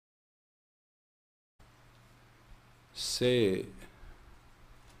say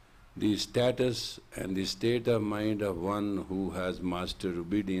the status and the state of mind of one who has mastered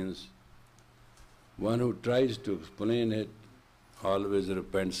obedience, one who tries to explain it always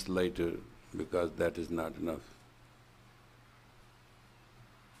repents later because that is not enough.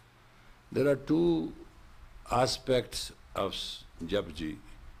 There are two aspects of Japji.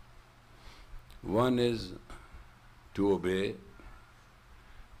 One is to obey,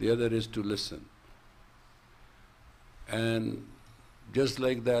 the other is to listen. And just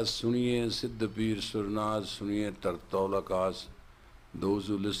like that, suniye siddh pir surnaz, suniye tartaulakas, those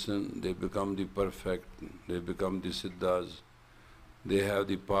who listen, they become the perfect, they become the siddhas, they have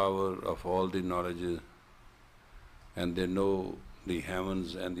the power of all the knowledges, and they know the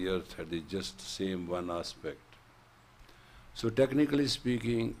heavens and the earth are the just same one aspect. So technically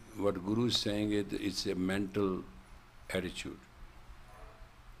speaking, what Guru is saying is it's a mental attitude.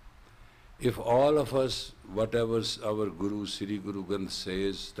 If all of us, whatever our Guru, Sri Guru Granth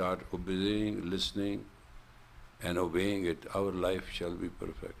says, start obeying, listening and obeying it, our life shall be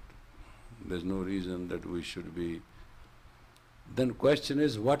perfect. There's no reason that we should be. Then question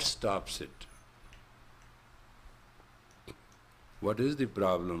is, what stops it? What is the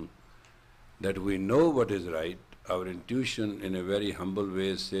problem? That we know what is right, our intuition in a very humble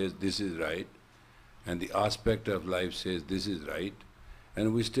way says this is right, and the aspect of life says this is right,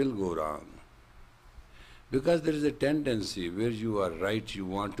 and we still go wrong. Because there is a tendency where you are right, you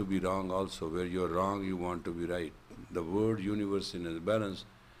want to be wrong also. Where you are wrong, you want to be right. The world universe is in balance,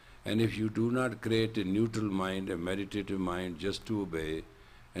 and if you do not create a neutral mind, a meditative mind, just to obey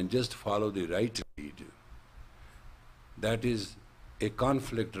and just follow the right lead, that is a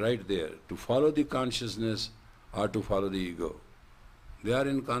conflict right there, to follow the consciousness or to follow the ego. They are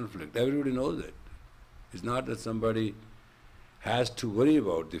in conflict. Everybody knows it. It's not that somebody has to worry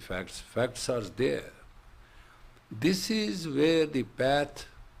about the facts. Facts are there. This is where the path,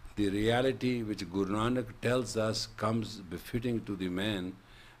 the reality which Guru Nanak tells us comes befitting to the man,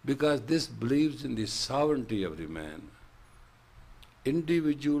 because this believes in the sovereignty of the man.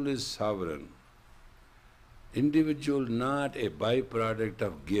 Individual is sovereign. Individual not a byproduct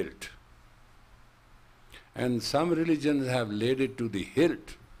of guilt. And some religions have laid it to the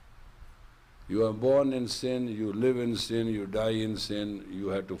hilt. You are born in sin, you live in sin, you die in sin, you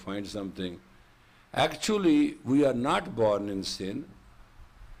have to find something. Actually, we are not born in sin,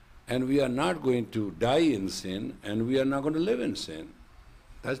 and we are not going to die in sin, and we are not going to live in sin.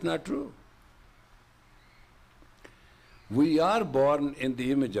 That's not true. We are born in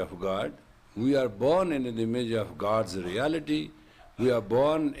the image of God. We are born in the image of God's reality. We are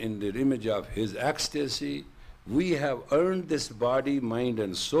born in the image of His ecstasy. We have earned this body, mind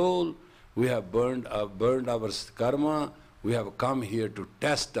and soul. We have burned our karma. We have come here to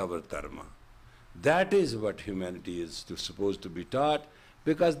test our dharma. That is what humanity is supposed to be taught,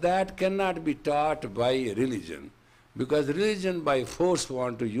 because that cannot be taught by religion. Because religion by force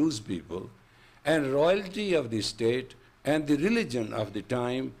want to use people, and royalty of the state and the religion of the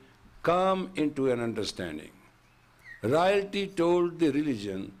time come into an understanding. Royalty told the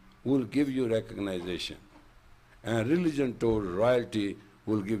religion will give you recognition, and religion told royalty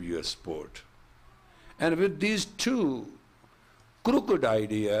will give you a sport. And with these two crooked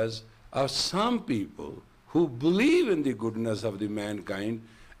ideas of some people who believe in the goodness of the mankind,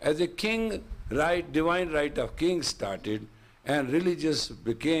 as a king right, divine right of king started, and religious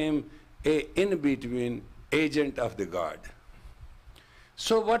became a in-between agent of the God.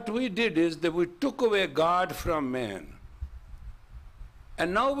 So what we did is that we took away God from man.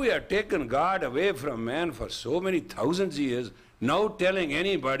 And now we have taken God away from man for so many thousands of years. Now telling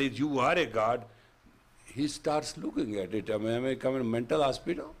anybody you are a God, he starts looking at it. Am I coming to mental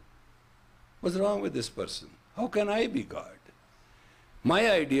hospital? What's wrong with this person? How can I be God? My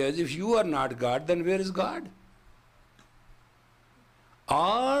idea is, if you are not God, then where is God?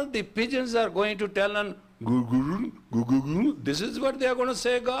 All the pigeons are going to tell on this is what they are going to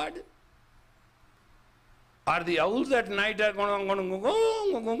say, God. Or the owls at night are going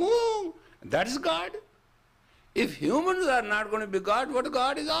to that is God. If humans are not going to be God, what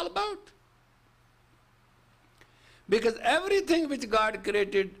God is all about? Because everything which God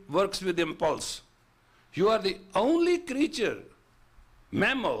created works with impulse. You are the only creature,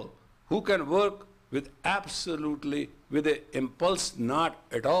 mammal, who can work with absolutely, with an impulse not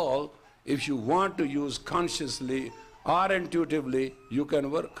at all. If you want to use consciously or intuitively, you can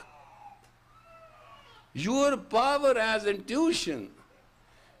work. Your power as intuition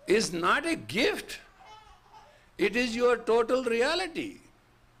is not a gift. It is your total reality.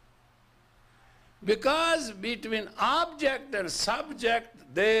 Because between object and subject,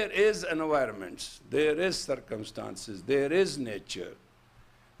 there is environments, there is circumstances, there is nature.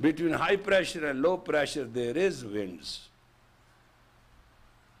 Between high pressure and low pressure, there is winds.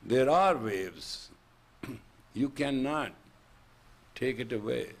 There are waves. You cannot take it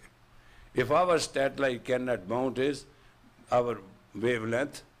away. If our satellite cannot mount our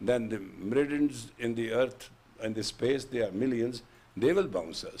wavelength, then the meridians in the earth and the space, they are millions, they will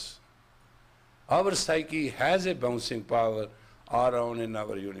bounce us. Our psyche has a bouncing power around in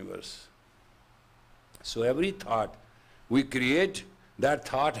our universe. So every thought we create, that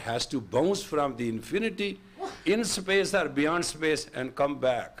thought has to bounce from the infinity in space or beyond space and come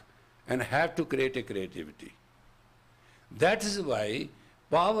back and have to create a creativity. That is why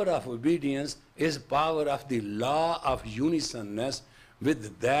power of obedience is power of the law of unisonness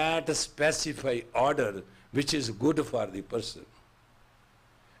with that specified order which is good for the person.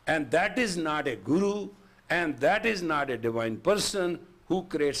 And that is not a guru, and that is not a divine person who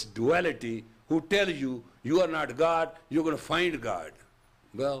creates duality, who tell you, you are not God, you're going to find God.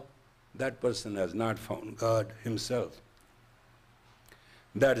 Well, that person has not found God himself.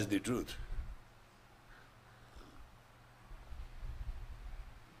 That is the truth.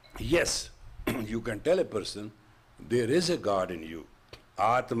 Yes, you can tell a person, there is a God in you.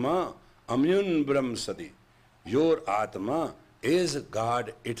 Atma amyun brahm sati. Your Atma is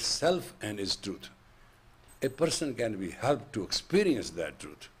God itself and is truth. A person can be helped to experience that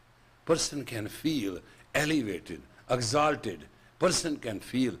truth. Person can feel elevated, exalted. Person can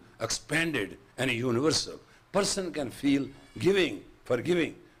feel expanded and universal. Person can feel giving,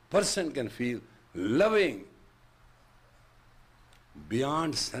 forgiving. Person can feel loving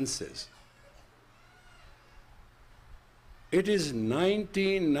beyond senses. It is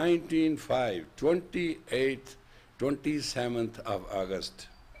 1995, 27th of August.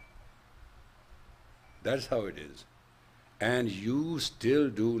 That's how it is. And you still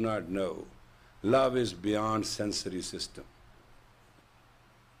do not know. Love is beyond sensory system.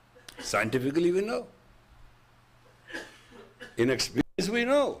 Scientifically we know. In experience we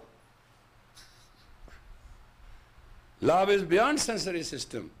know. Love is beyond sensory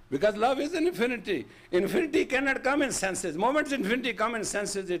system. Because love is an infinity. Infinity cannot come in senses. Moment infinity come in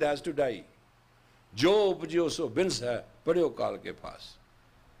senses, it has to die. Jo upjo so bins hai, padyo kal ke paas.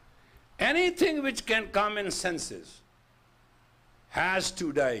 Anything which can come in senses has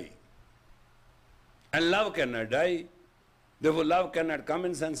to die. And love cannot die. Therefore love cannot come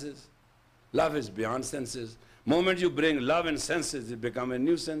in senses. Love is beyond senses. Moment you bring love in senses, it becomes a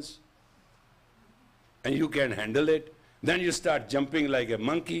nuisance. And you can't handle it. Then you start jumping like a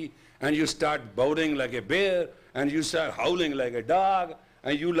monkey, and you start bowing like a bear, and you start howling like a dog,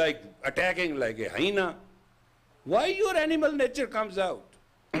 and you like attacking like a hyena. Why your animal nature comes out?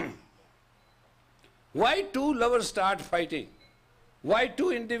 Why two lovers start fighting? Why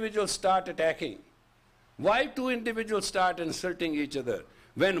two individuals start attacking? Why two individuals start insulting each other?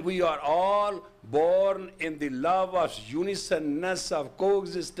 When we are all born in the love of unisonness, of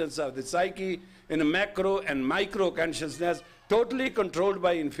coexistence of the psyche, in a macro and micro consciousness, totally controlled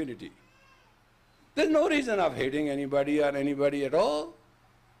by infinity. There's no reason of hating anybody or anybody at all.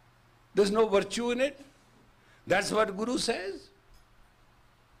 There's no virtue in it. That's what Guru says.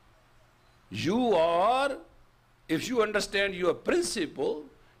 You are, if you understand your principle,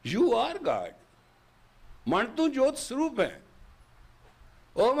 you are God. Man tu jyot swarup hai.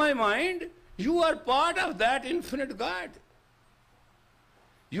 Oh my mind, you are part of that infinite God.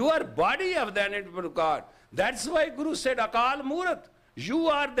 You are body of that infinite God. That's why Guru said, Akal Murat, you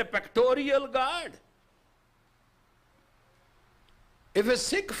are the pictorial God. If a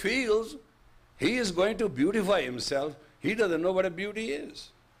Sikh feels he is going to beautify himself, he doesn't know what a beauty is.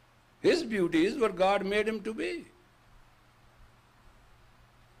 His beauty is what God made him to be.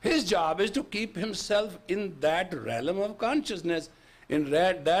 His job is to keep himself in that realm of consciousness, in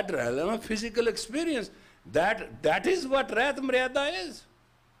that realm of physical experience. That is what Rahat Maryada is.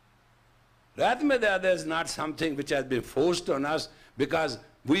 Rahat Maryada is not something which has been forced on us because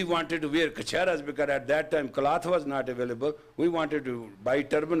we wanted to wear kacharas, because at that time cloth was not available. We wanted to buy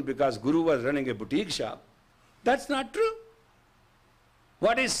turban because Guru was running a boutique shop. That's not true.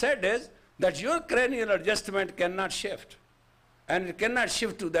 What is said is that your cranial adjustment cannot shift. And it cannot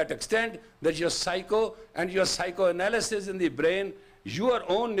shift to that extent that your psycho and your psychoanalysis in the brain, your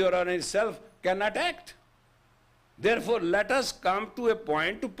own neuronal self cannot act. Therefore, let us come to a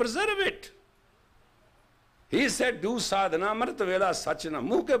point to preserve it. He said, do sadhana amrit vela sachna.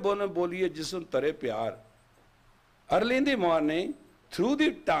 Muh ke bone boliye jisun tare pyar. Early in the morning, through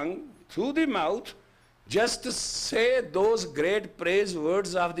the tongue, through the mouth, Just say those great praise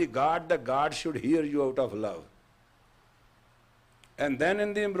words of the God should hear you out of love. And then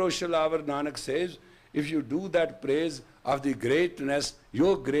in the ambrosial hour, Nanak says, if you do that praise of the greatness,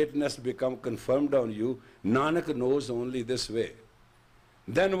 your greatness become confirmed on you. Nanak knows only this way.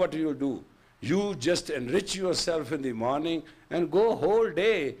 Then what you do? You just enrich yourself in the morning and go whole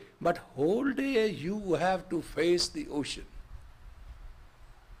day. But whole day you have to face the ocean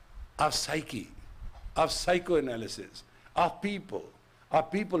of psyche, of psychoanalysis, of people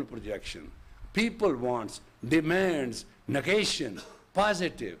projection, people wants, demands, negation,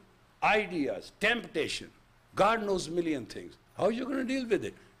 positive, ideas, temptation. God knows a million things. How are you going to deal with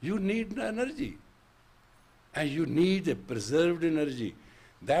it? You need energy. And you need a preserved energy.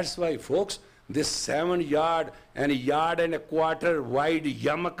 That's why, folks, this 7 yard and a yard and a quarter wide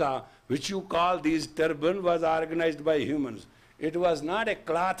yarmulke, which you call these turban, was organized by humans. It was not a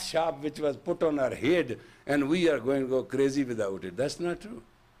cloth shop which was put on our head and we are going to go crazy without it. That's not true.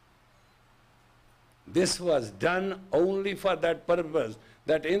 This was done only for that purpose,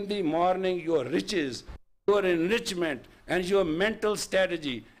 that in the morning your riches, your enrichment, and your mental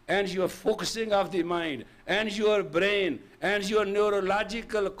strategy, and your focusing of the mind, and your brain, and your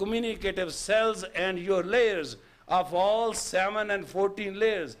neurological communicative cells, and your layers of all 7 and 14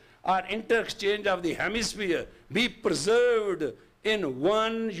 layers are interchange of the hemisphere be preserved in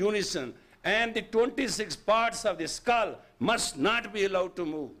one unison, and the 26 parts of the skull must not be allowed to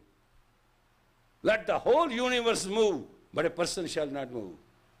move. Let the whole universe move, but a person shall not move.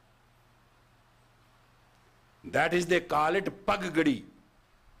 That is, they call it Pag-gadi.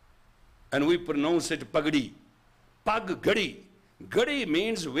 And we pronounce it Pagdi. Pag-gadi. Gadi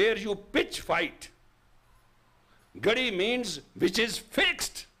means where you pitch fight. Gadi means which is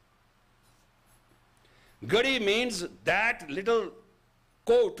fixed. Gadi means that little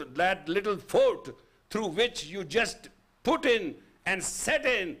coat, that little fort through which you just put in and set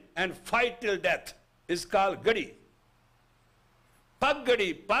in and fight till death is called Gadi.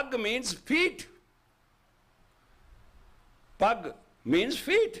 Pag-gadi. Pag means feet. Pag means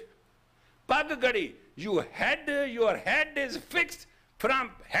feet. Pag-gadi. Your head is fixed from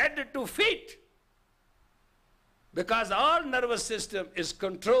head to feet. Because all nervous system is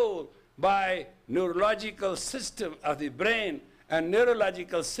controlled by neurological system of the brain, and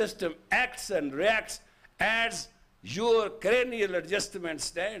neurological system acts and reacts as your cranial adjustment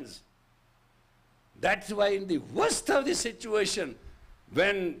stands. That's why in the worst of the situation,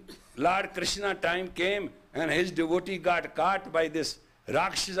 when Lord Krishna time came and his devotee got caught by this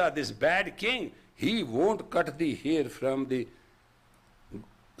Rakshasa, this bad king, he won't cut the hair from the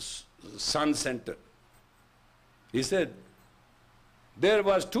sun center. He said, there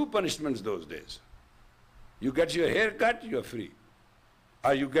was 2 punishments those days. You get your hair cut, you're free.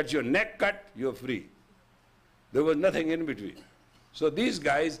 Or you get your neck cut, you're free. There was nothing in between. So these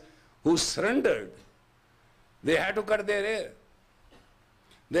guys who surrendered, they had to cut their hair.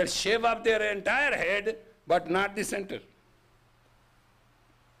 They'll shave up their entire head, but not the center.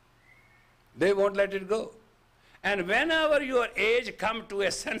 They won't let it go. And whenever your age comes to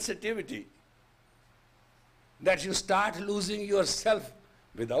a sensitivity, that you start losing yourself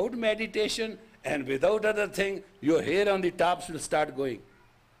without meditation and without other thing, your hair on the tops will start going.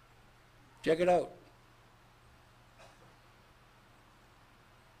 Check it out.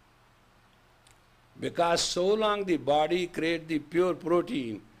 Because so long the body creates the pure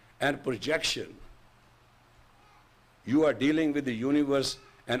protein and projection, you are dealing with the universe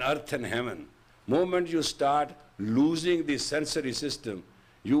and earth and heaven. Moment you start losing the sensory system,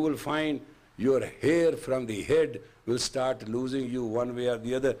 you will find your hair from the head will start losing you one way or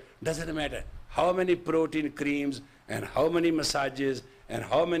the other. Doesn't matter how many protein creams and how many massages and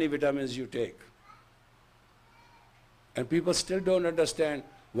how many vitamins you take. And people still don't understand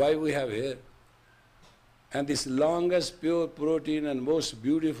why we have hair. And this longest pure protein and most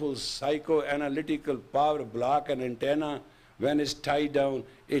beautiful psychoanalytical power block and antenna, when it's tied down,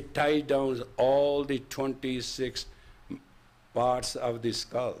 it ties down all the 26 parts of the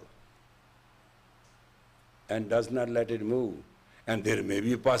skull and does not let it move. And there may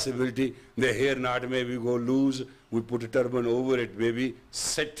be a possibility the hair knot maybe go loose, we put a turban over it, maybe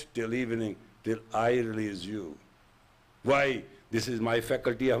sit till evening, till I release you. Why? This is my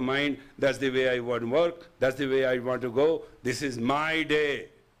faculty of mind, that's the way I want to work, that's the way I want to go, this is my day.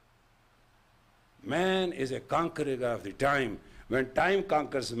 Man is a conqueror of the time. When time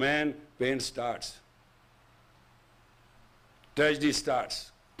conquers man, pain starts. Tragedy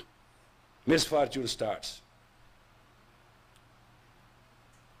starts. Misfortune starts.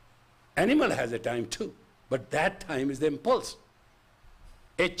 Animal has a time too, but that time is the impulse.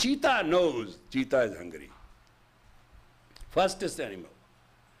 A cheetah knows cheetah is hungry. Fastest animal.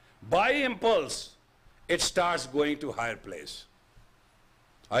 By impulse, it starts going to higher place.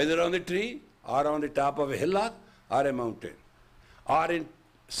 Either on the tree, or on the top of a hillock, or a mountain. Or in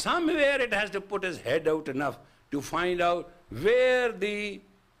somewhere it has to put its head out enough to find out where the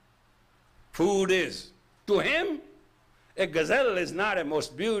food is. To him, a gazelle is not a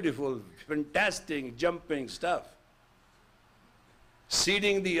most beautiful, fantastic, jumping stuff.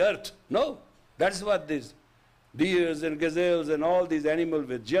 Seeding the earth. No, that's what these deers and gazelles and all these animals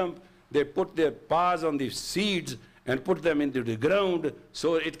will jump. They put their paws on the seeds and put them into the ground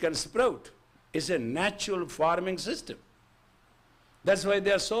so it can sprout. It's a natural farming system. That's why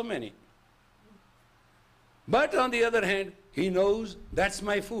there are so many. But on the other hand, he knows that's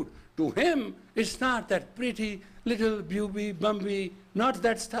my food. To him, it's not that pretty little beauty, bumby, not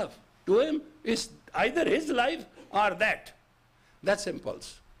that stuff. To him, it's either his life or that. That's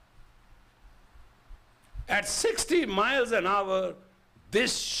impulse. At 60 miles an hour,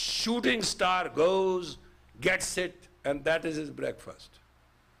 this shooting star goes, gets it, and that is his breakfast.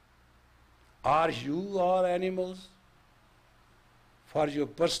 Are you all animals? For your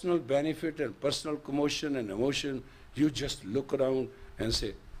personal benefit and personal commotion and emotion, you just look around and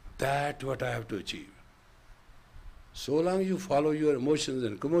say, that's what I have to achieve. So long you follow your emotions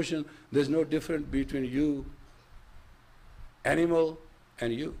and commotion, there's no difference between you, animal,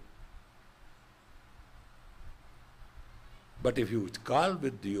 and you. But if you call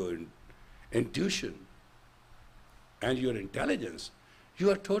with your intuition and your intelligence,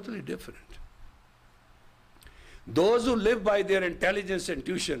 you are totally different. Those who live by their intelligence and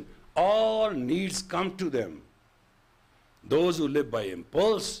intuition, all needs come to them. Those who live by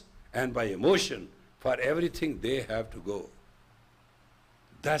impulse and by emotion, for everything they have to go.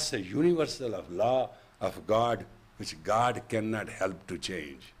 That's a universal of law of God, which God cannot help to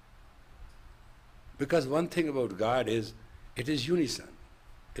change. Because one thing about God is, it is unison.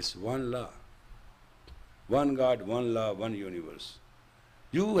 It's one law. One God, one law, one universe.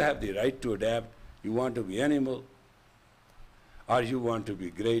 You have the right to adapt. You want to be animal, or you want to be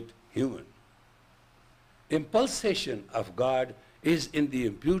great human. Impulsation of God is in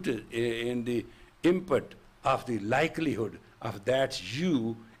the input of the likelihood of that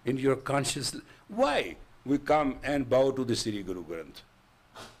you in your consciousness. Why we come and bow to the Siri Guru Granth?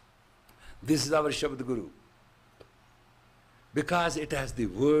 This is our Shabd Guru. Because it has the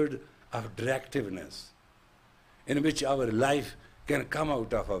word of directiveness, in which our life can come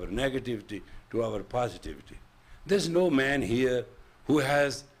out of our negativity to our positivity. There's no man here who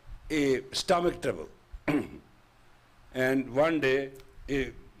has a stomach trouble. And one day,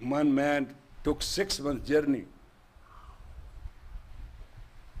 one man took 6 months journey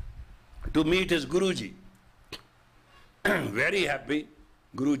to meet his Guruji. Very happy.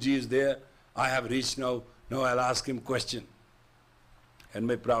 Guruji is there. I have reached now. Now I'll ask him question, and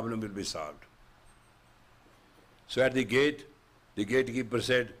my problem will be solved. So at the gate, the gatekeeper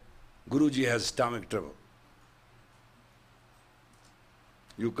said, Guruji has stomach trouble.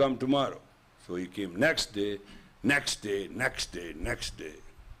 You come tomorrow. So he came next day, next day, next day, next day.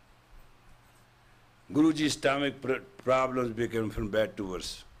 Guruji's stomach problems became from bad to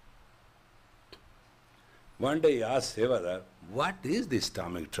worse. One day he asked Sevadar, what is this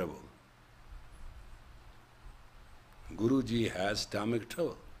stomach trouble? Guruji has stomach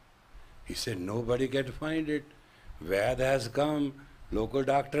trouble. He said, nobody can find it. Vaid has come, local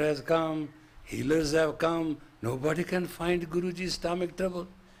doctor has come, healers have come, nobody can find Guruji's stomach trouble.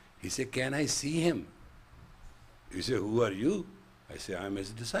 He said, can I see him? He said, who are you? I said, I'm his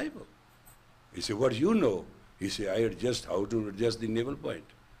disciple. He said, what do you know? He said, I adjust how to adjust the navel point.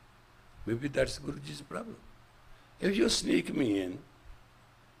 Maybe that's Guruji's problem. If you sneak me in,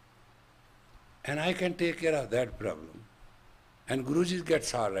 and I can take care of that problem, and Guruji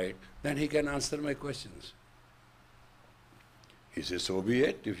gets all right, then he can answer my questions. He says, so be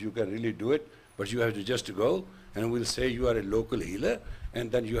it, if you can really do it, but you have to just go, and we'll say you are a local healer, and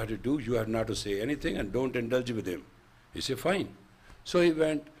then you have not to say anything, and don't indulge with him. He said, fine. So he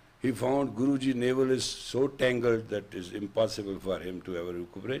went, he found Guruji's navel is so tangled that it is impossible for him to ever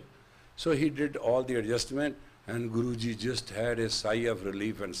recuperate. So he did all the adjustment, and Guruji just had a sigh of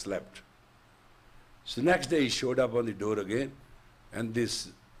relief and slept. So next day he showed up on the door again, and this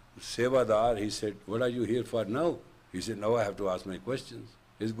Sevadar, he said, what are you here for now? He said, now I have to ask my questions.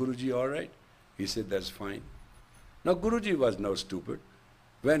 Is Guruji all right? He said, that's fine. Now Guruji was not stupid.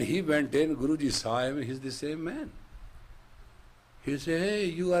 When he went in, Guruji saw him, he's the same man. He said, hey,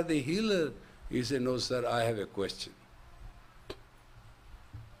 you are the healer. He said, no sir, I have a question.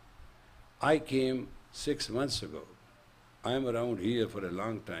 I came 6 months ago I am around here for a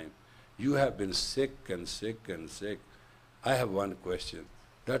long time. You have been sick and sick and sick. I have one question.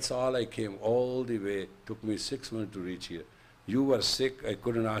 That's all I came all the way. Took me 6 months to reach here. You were sick. I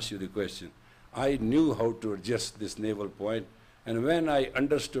couldn't ask you the question. I knew how to adjust this navel point. And when I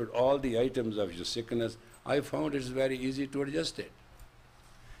understood all the items of your sickness, I found it's very easy to adjust it.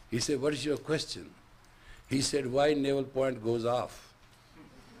 He said, what is your question? He said, why navel point goes off?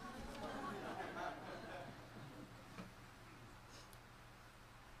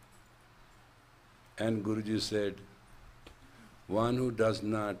 And Guruji said, one who does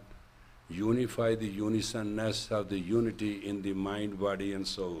not unify the unisonness of the unity in the mind, body and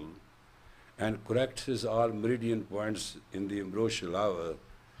soul, and corrects his all meridian points in the ambrosial hour,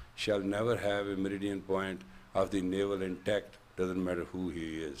 shall never have a meridian point of the navel intact, doesn't matter who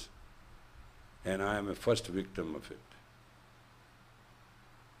he is. And I am a first victim of it.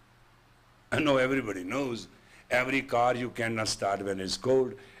 I know everybody knows, every car you cannot start when it's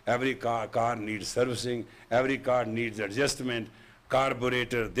cold, every car needs servicing, every car needs adjustment,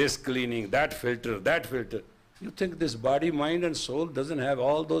 carburetor, this cleaning, that filter, that filter. You think this body, mind and soul doesn't have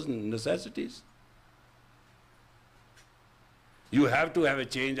all those necessities? You have to have a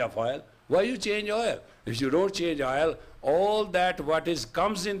change of oil. Why you change oil? If you don't change oil, all that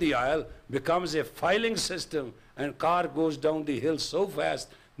comes in the oil becomes a filing system, and car goes down the hill so fast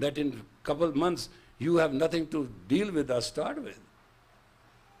that in a couple of months you have nothing to deal with or start with.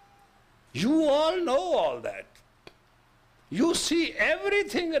 You all know all that. You see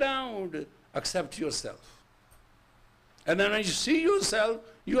everything around except yourself. And then when you see yourself,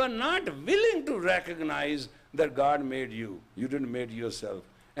 you are not willing to recognize that God made you. You didn't make yourself.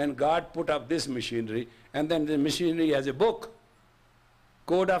 And God put up this machinery, and then the machinery has a book,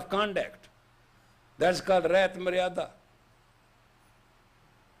 code of conduct. That's called Rat Maryada.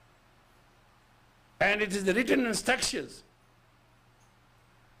 And it is the written instructions.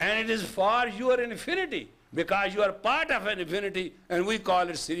 And it is for your infinity, because you are part of an infinity, and we call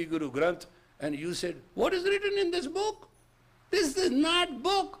it Sri Guru Granth. And you said, what is written in this book? This is not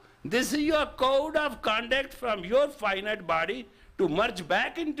book. This is your code of conduct from your finite body to merge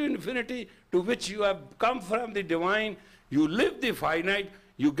back into infinity, to which you have come from the divine. You live the finite,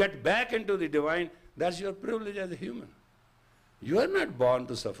 you get back into the divine. That's your privilege as a human. You are not born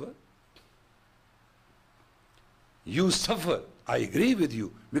to suffer. You suffer, I agree with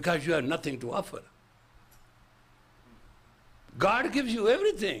you, because you have nothing to offer. God gives you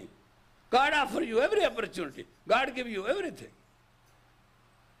everything. God offers you every opportunity. God gives you everything.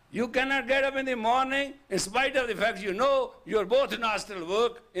 You cannot get up in the morning in spite of the fact you know your both nostrils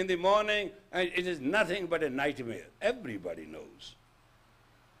work in the morning, and it is nothing but a nightmare. Everybody knows.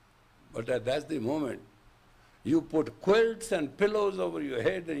 But that's the moment you put quilts and pillows over your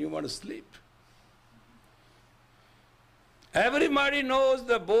head and you want to sleep. Everybody knows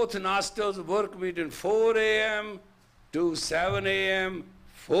that both nostrils work between 4 a.m. to 7 a.m.,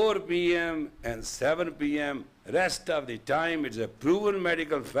 4 p.m. and 7 p.m. Rest of the time, it's a proven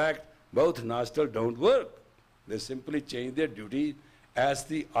medical fact, both nostrils don't work. They simply change their duty as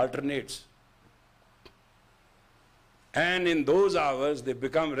the alternates. And in those hours, they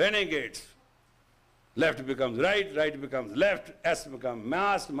become renegades. Left becomes right, right becomes left, S becomes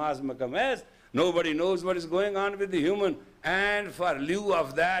mass, mass becomes S. Nobody knows what is going on with the human. And for lieu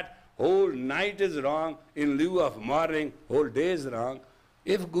of that, whole night is wrong. In lieu of morning, whole day is wrong.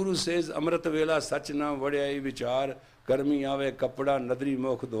 If Guru says, Amrit Vela Sachna Vadhyai Vichar, Karmi Ave Kapda Nadri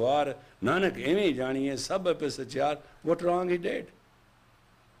Mokh Dwar, Nanak Emi Janiye Sab Pe Sachar, what wrong he did?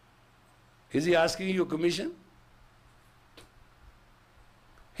 Is he asking you commission?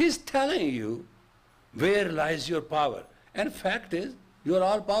 He's telling you where lies your power. And fact is, you are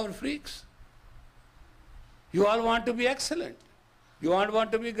all power freaks. You all want to be excellent. You all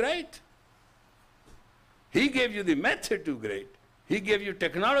want to be great. He gave you the method to great. He gave you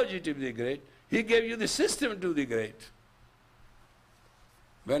technology to be great. He gave you the system to be great.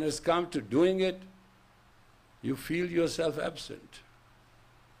 When it's come to doing it, you feel yourself absent.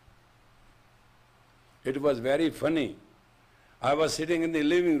 It was very funny. I was sitting in the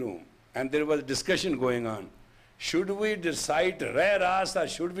living room and there was a discussion going on. Should we recite Re Ras or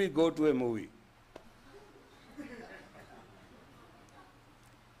should we go to a movie?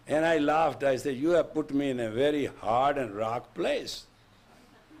 And I laughed. I said, you have put me in a very hard and rock place.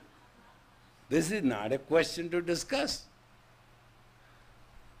 This is not a question to discuss.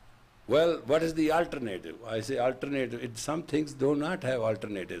 Well, what is the alternative? I say alternative. Some things do not have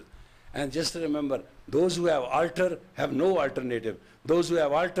alternative. And just remember, those who have altar have no alternative. Those who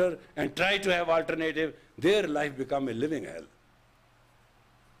have altar and try to have alternative, their life become a living hell.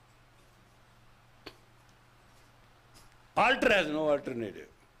 Altar has no alternative.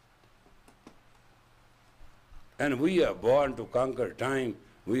 And we are born to conquer time.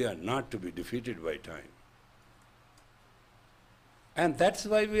 We are not to be defeated by time. And that's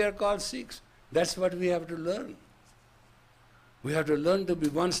why we are called Sikhs. That's what we have to learn. We have to learn to be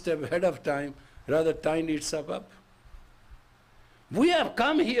one step ahead of time, rather time eats us up. We have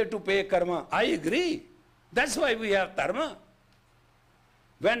come here to pay karma. I agree. That's why we have dharma.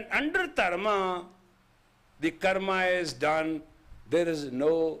 When under dharma, the karma is done, there is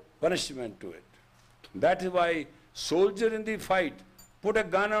no punishment to it. That is why soldier in the fight put a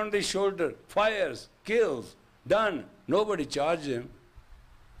gun on the shoulder, fires, kills, done. Nobody charges him.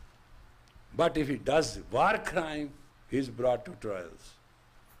 But if he does war crime, he is brought to trials.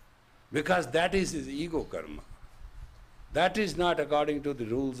 Because that is his ego karma. That is not according to the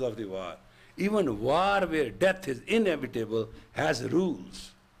rules of the war. Even war where death is inevitable has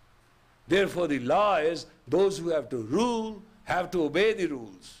rules. Therefore the law is those who have to rule have to obey the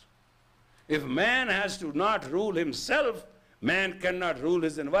rules. If man has to not rule himself, man cannot rule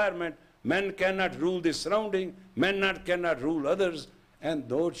his environment, man cannot rule the surrounding, man cannot rule others, and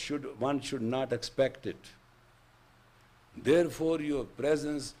one should not expect it. Therefore your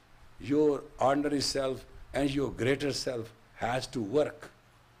presence, your ordinary self and your greater self has to work.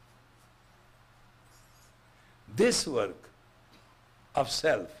 This work of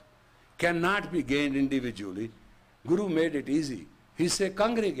self cannot be gained individually. Guru made it easy. He said,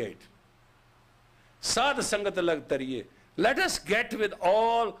 congregate. Sadh sangat lag tariye. Let us get with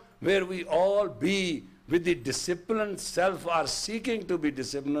all where we all be with the disciplined self or seeking to be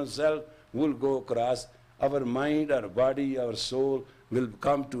disciplined self will go across. Our mind, our body, our soul will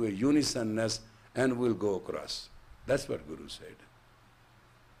come to a unisonness and will go across. That's what Guru said.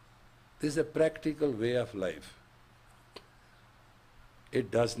 This is a practical way of life.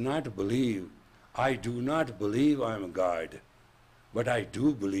 It does not believe, I do not believe I am God, but I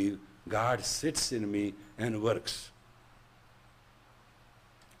do believe God sits in me and works.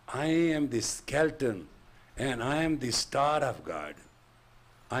 I am the skeleton and I am the star of God.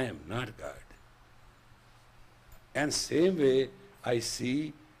 I am not God. And same way I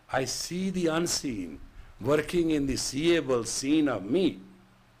see the unseen working in the seeable scene of me.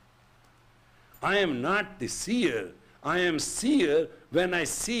 I am not the seer. I am seer when I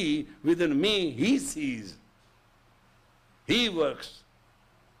see within me, he sees. He works.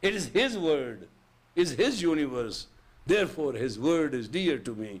 It is his word, is his universe. Therefore his word is dear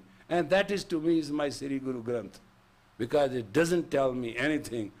to me. And that is to me is my Siri Guru Granth. Because it doesn't tell me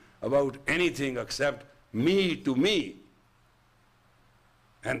anything about anything except me to me.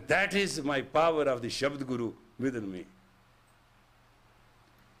 And that is my power of the Shabd Guru within me.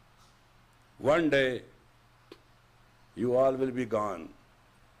 One day, you all will be gone.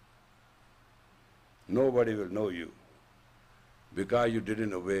 Nobody will know you because you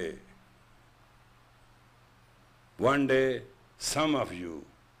didn't obey. One day, some of you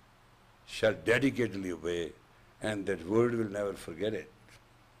shall dedicatedly obey, and that word will never forget it.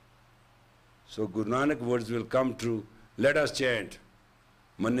 So Guru Nanak words will come true. Let us chant.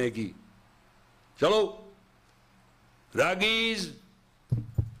 Manne ki. Chalo. Ragis.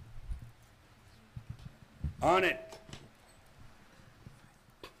 On it.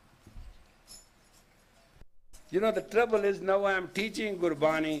 You know, the trouble is now I am teaching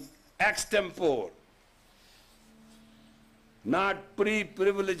Gurbani extempore, not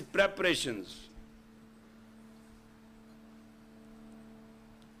pre-privileged preparations.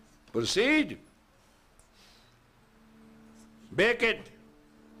 Proceed. Bake it.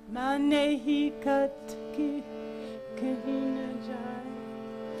 No,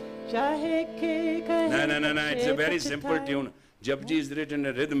 it's a very simple tune. Japji is written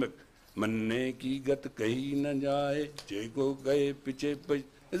in rhythmic. Manne ki gat kahi na jaye, jeko gaye piche piche.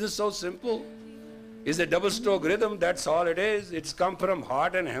 This is so simple. It's a double stroke rhythm, that's all it is. It's come from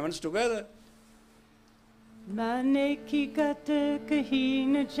heart and heavens together. Manne ki gat kahi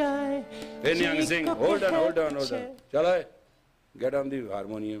na jaye. Hey Nyang Singh, hold on. Chalo, get on the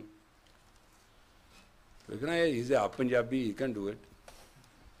harmonium. He's a Punjabi, he can do it.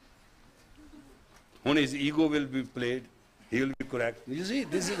 When his ego will be played, he will be correct. You see,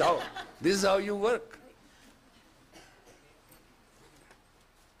 this is how you work.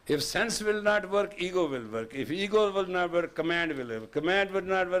 If sense will not work, ego will work. If ego will not work, command will work. Command will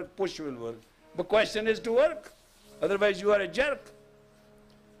not work, push will work. The question is to work. Otherwise you are a jerk.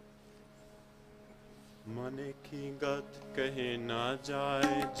 Mane ki gat kahe na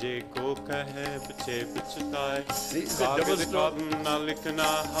jaye, je ko kahe piche pichtaye. Kagaz kam na likhna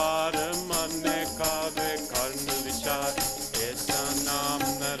har, mane kave karn vichar. Aisa naam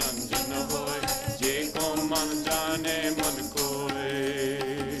naranjan hoy, je ko man jane man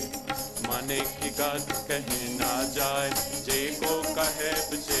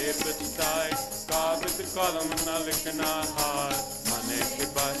पछताए कागज कलम न लिखना हार मने के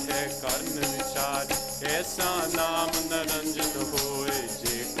बाहे करन विचार ऐसा नाम नरंजन होए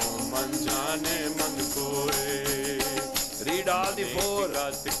जे को मन जाने मन कोए Read all the four.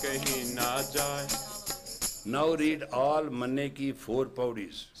 रात कहीं ना जाए Now read all Manne ki 4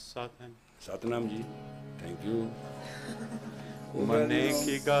 paudis. साधन Satnam ji, thank you. मने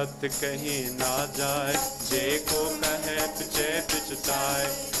की गत कहीं ना जाए जे को कहे पिछे पिछताए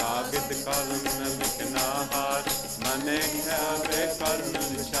कागज कलम न लिखना हार मने ख्याबे करन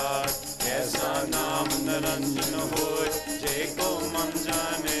विचार ऐसा नाम नरंजन होए जे को मन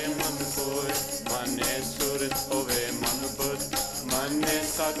जाने मन कोय मने सुरत होवे मन बुद्ध मने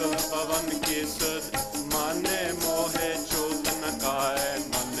सगल पवन की सुध मने मोहे चूत न काए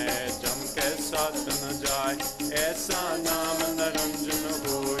मने जम के साथ न जाए ऐसा नाम नरंजन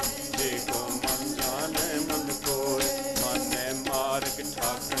होए जे को मन जाने मन कोय मने मार्ग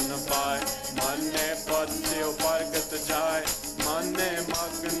ठाक न पाए मने पद से उपागत जाए मने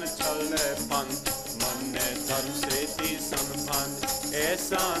मग्न चले पंथ मने धर्म से ती संपन्न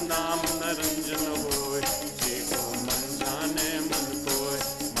ऐसा नाम नरंजन होए जे को मन जाने मन कोय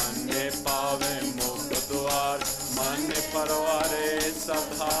मने पावे मोक्ष द्वार मने परवारे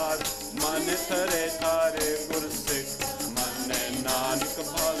सधार मन थरे थारे गुर सिख मने नानक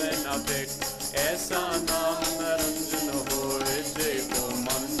भावे न देख ऐसा नाम नरंजन होए जे को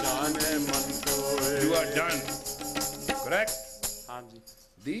मन जाने मन कोय You are done. Correct? हाँ जी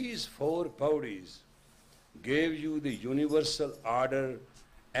These 4 paudis gave you the universal order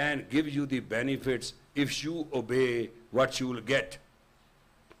and give you the benefits if you obey what you will get.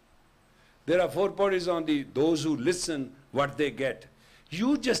 There are 4 paudis on those who listen what they get.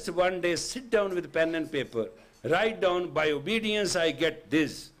 You just one day sit down with pen and paper, write down by obedience I get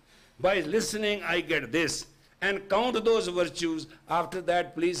this, by listening I get this, and count those virtues. After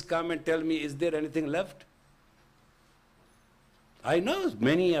that, please come and tell me, is there anything left? I know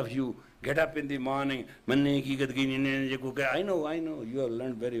many of you get up in the morning, I know, you have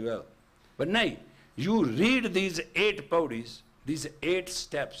learned very well. But now, you read these 8 paudis, these 8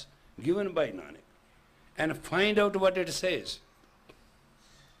 steps given by Nanak, and find out what it says.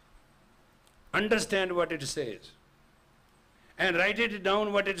 Understand what it says. And write it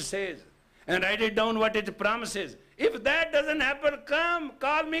down what it says. And write it down what it promises. If that doesn't happen, come,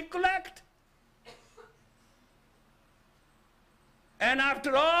 call me, collect. And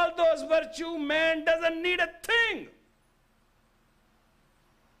after all those virtues, man doesn't need a thing.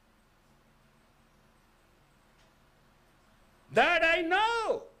 That I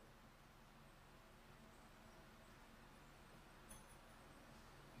know.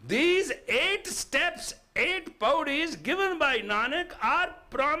 These 8 steps, 8 paudis given by Nanak are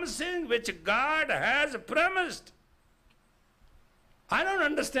promising which God has promised. I don't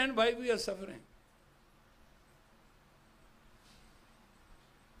understand why we are suffering.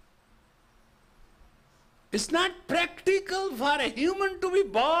 It's not practical for a human to be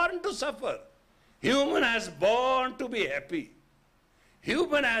born to suffer. Human has born to be happy.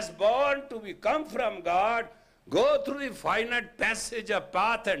 Human has born to come from God, go through the finite passage of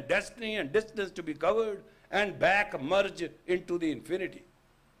path and destiny and distance to be covered, and back merge into the infinity.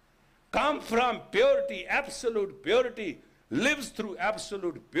 Come from purity, absolute purity, lives through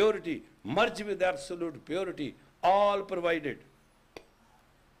absolute purity, merge with absolute purity, all provided.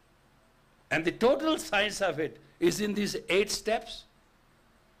 And the total science of it is in these 8 steps.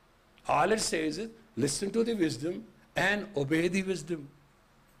 All it says is, listen to the wisdom and obey the wisdom,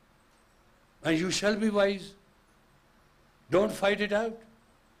 and you shall be wise. Don't fight it out.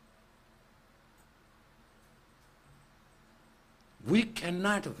 We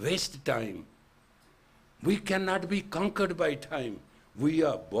cannot waste time. We cannot be conquered by time. We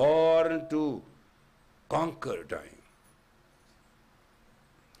are born to conquer time.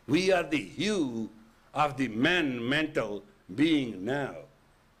 We are the hue of the mental being now.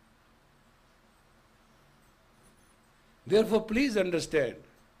 Therefore, please understand,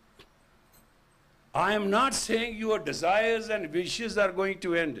 I am not saying your desires and wishes are going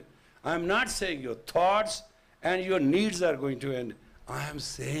to end. I am not saying your thoughts and your needs are going to end. I am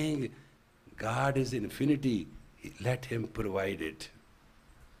saying God is infinity. Let Him provide it.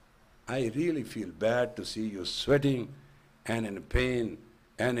 I really feel bad to see you sweating and in pain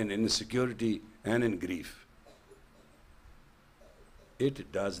and in insecurity and in grief.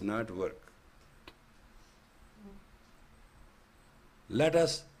 It does not work. Let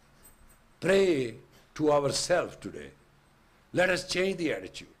us pray to ourselves today. Let us change the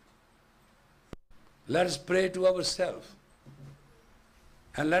attitude. Let us pray to ourselves.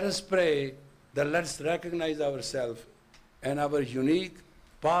 And let us pray that let's recognize ourselves and our unique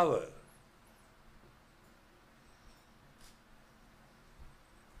power.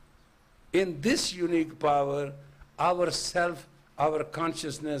 In this unique power, our self, our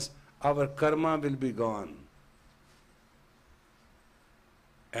consciousness, our karma will be gone.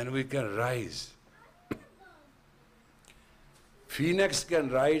 And we can rise. Phoenix can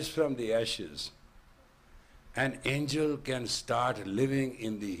rise from the ashes. An angel can start living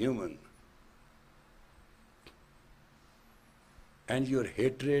in the human. And your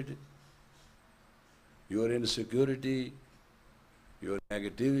hatred, your insecurity, your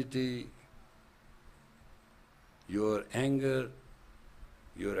negativity, your anger,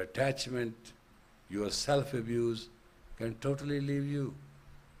 your attachment, your self-abuse can totally leave you.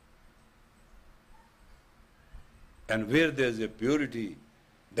 And where there is a purity,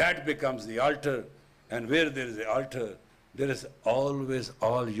 that becomes the altar. And where there is an altar, there is always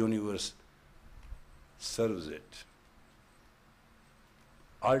all universe serves it.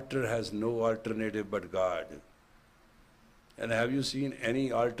 Altar has no alternative but God. And have you seen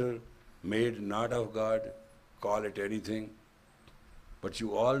any altar made not of God? Call it anything. But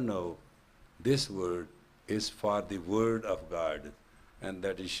you all know this word is for the word of God, and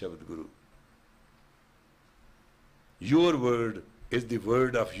that is Shabad Guru. Your word is the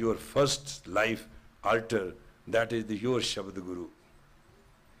word of your first life altar, that is your Shabad Guru.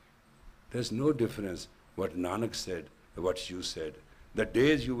 There's no difference what Nanak said, what you said. The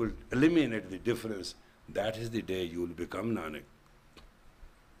days you will eliminate the difference, that is the day you will become Nanak.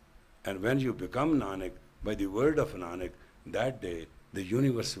 And when you become Nanak, by the word of Nanak, that day the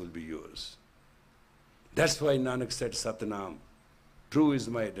universe will be yours. That's why Nanak said, Satnam, true is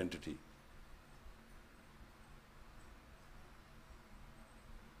my identity.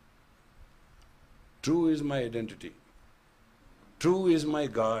 True is my identity. True is my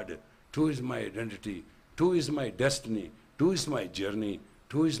God. True is my identity. True is my destiny. True is my journey.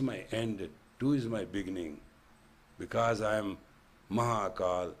 True is my end. True is my beginning. Because I am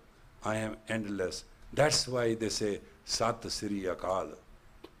Mahakal, I am endless. That's why they say Sat Siri Akal.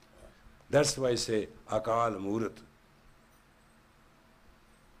 That's why I say Akal Murat.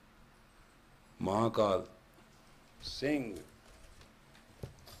 Mahakal, sing.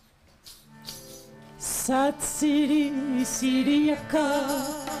 Sat Siri Siri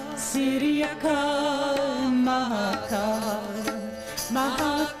Akal, Siri Akal, Mahakal,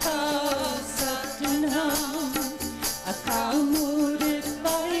 Mahakal Satnam, Akal Murat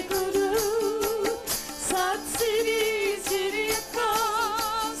Byproduct. Sat Siri Siri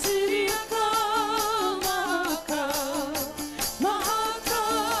Akal, Siri Akal, Mahakal,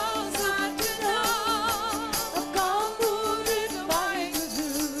 Mahakal Satnam, Akal Murat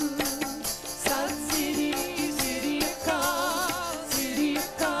Byproduct. Sat Siri Siri Akal, Siri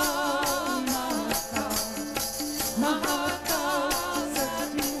Akal, Mahakal, Mahakal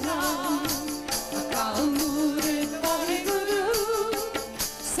Satnam, Akal Murat Byproduct.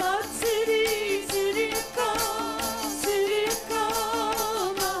 Sat Siri Siri Akal, Siri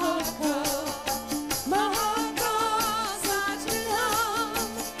Akal, Mahakal, Mahakal Satnam,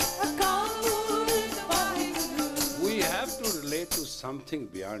 Akal Murat Byproduct. We have to relate to something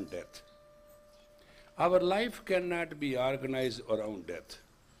beyond death. Our life cannot be organized around death.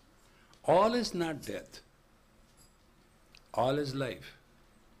 All is not death. All is life.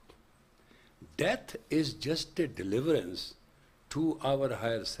 Death is just a deliverance to our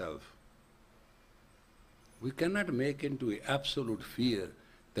higher self. We cannot make into absolute fear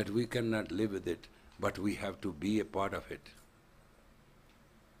that we cannot live with it, but we have to be a part of it.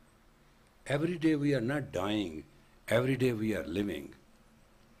 Every day we are not dying, every day we are living.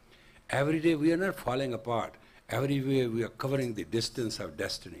 Every day we are not falling apart, every day we are covering the distance of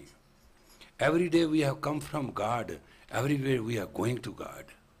destiny. Every day we have come from God, everywhere we are going to God.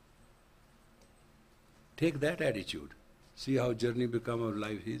 Take that attitude. See how journey become of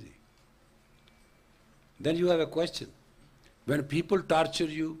life easy. Then you have a question. When people torture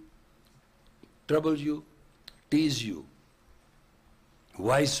you, trouble you, tease you,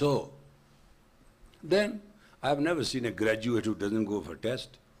 why so? Then I have never seen a graduate who doesn't go for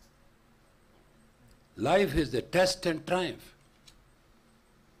test. Life is the test and triumph.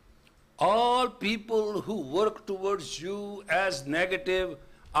 All people who work towards you as negative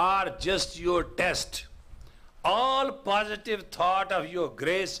are just your test. All positive thought of your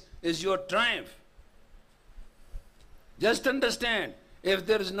grace is your triumph. Just understand, if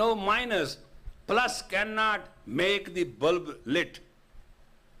there is no minus, plus cannot make the bulb lit.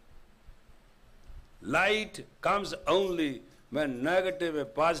 Light comes only when negative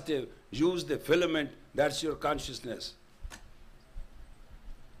and positive use the filament, that's your consciousness.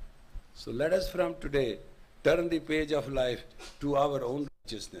 So let us from today turn the page of life to our own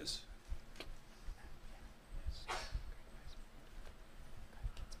righteousness.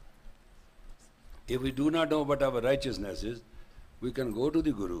 If we do not know what our righteousness is, we can go to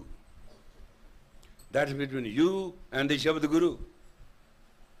the Guru. That's between you and the Shabad Guru.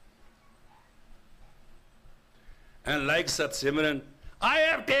 And like Sat Simran, I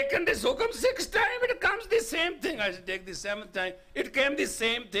have taken this hukum 6 times, it comes the same thing. I should take the 7th time. It came the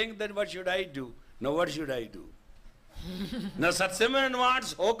same thing, then what should I do? Now what should I do? Now Sat Simran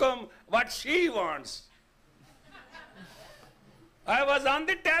wants hukum, what she wants. I was on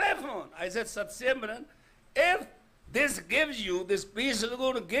the telephone. I said, Sat Simran, if this gives you, this peace is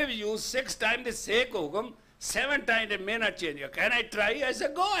going to give you 6 times the same hukum, 7 times it may not change. Can I try? I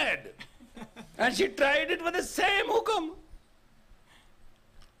said, go ahead. And she tried it with the same hukum.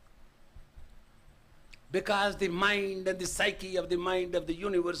 Because the mind and the psyche of the mind of the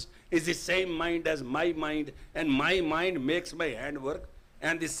universe is the same mind as my mind, and my mind makes my hand work,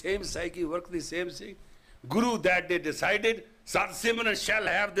 and the same psyche works the same thing. Guru that day decided, Sat Simran shall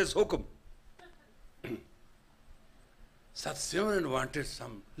have this hukum. Sat Simran wanted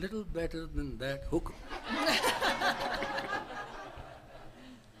some little better than that hukum.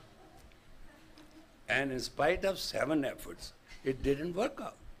 And in spite of 7 efforts, it didn't work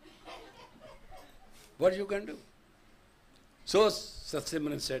out. What you can do? So Sat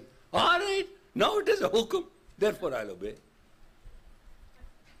Simran said, all right, now it is a hukum, therefore I'll obey.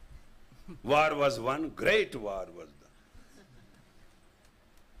 War was won, great war was done.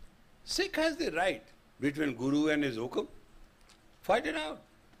 Sikh has the right between Guru and his hukum. Fight it out.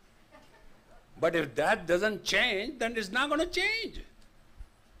 But if that doesn't change, then it's not going to change.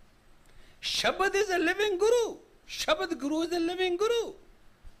 Shabad is a living Guru. Shabad Guru is a living Guru.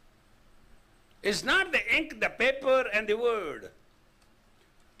 It's not the ink, the paper and the word.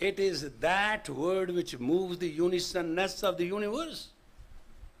 It is that word which moves the unisonness of the universe.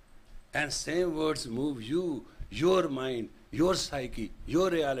 And same words move you, your mind, your psyche, your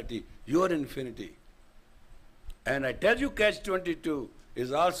reality, your infinity. And I tell you, Catch-22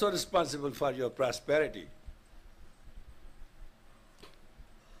 is also responsible for your prosperity.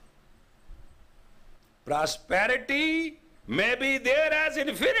 Prosperity may be there as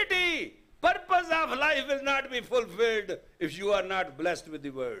infinity. Purpose of life will not be fulfilled if you are not blessed with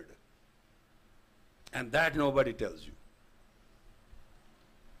the word. And that nobody tells you.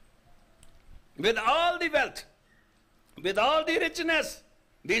 With all the wealth, with all the richness,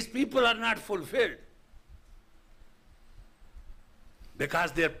 these people are not fulfilled.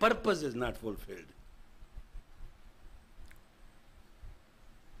 Because their purpose is not fulfilled.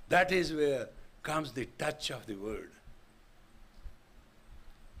 That is where comes the touch of the word.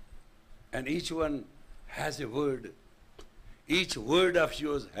 And each one has a word. Each word of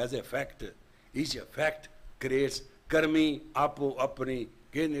yours has effect. Each effect creates karmi, apo, apni,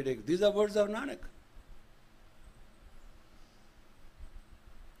 kenidik. These are words of Nanak.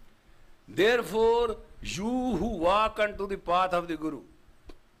 Therefore, you who walk unto the path of the Guru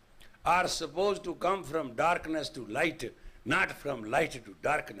are supposed to come from darkness to light, not from light to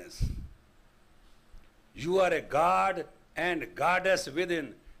darkness. You are a god and goddess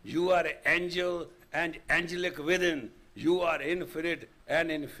within. You are an angel and angelic within. You are infinite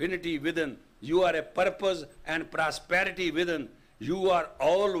and infinity within. You are a purpose and prosperity within. You are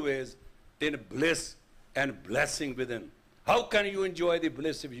always in bliss and blessing within. How can you enjoy the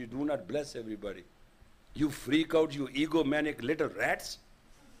bliss if you do not bless everybody? You freak out, you egomaniac little rats.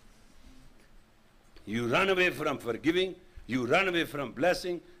 You run away from forgiving. You run away from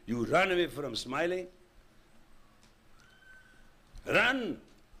blessing. You run away from smiling. Run.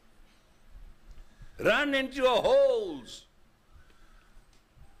 Run into your holes.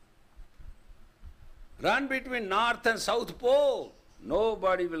 Run between North and South Pole.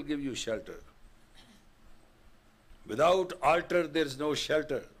 Nobody will give you shelter. Without altar, there is no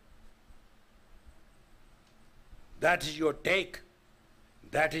shelter. That is your take.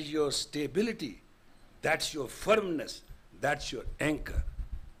 That is your stability. That's your firmness. That's your anchor.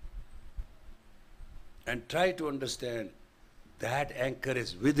 And try to understand that anchor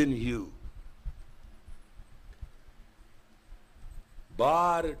is within you.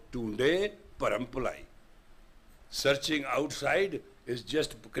 Bar tunde parampulai. Searching outside is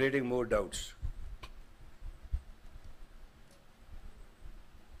just creating more doubts.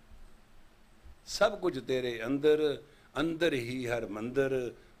 सब कुछ तेरे अंदर अंदर ही हर मंदिर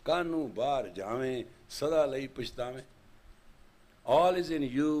कानू बाहर जावें सदा लई पछतावें. All is in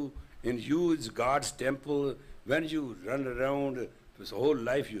you is God's temple. When you run around this whole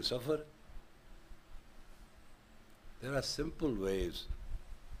life you suffer. There are simple ways.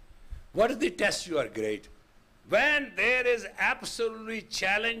 What is the test you are great? When there is absolutely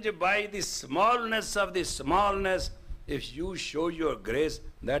challenged by the smallness of the smallness, if you show your grace,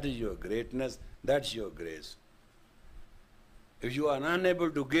 that is your greatness, that's your grace. If you are unable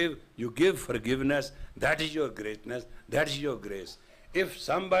to give, you give forgiveness, that is your greatness, that is your grace. If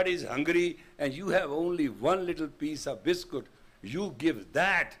somebody is hungry and you have only one little piece of biscuit, you give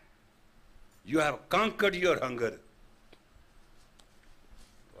that. You have conquered your hunger.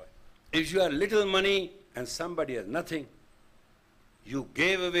 If you have little money and somebody has nothing, you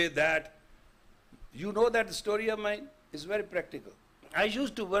gave away that. You know that story of mine? It's very practical. I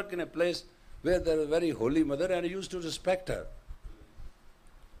used to work in a place where there was a very holy mother and I used to respect her.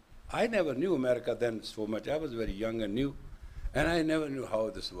 I never knew America then so much. I was very young and new, and I never knew how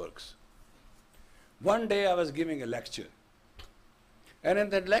this works. One day I was giving a lecture, and in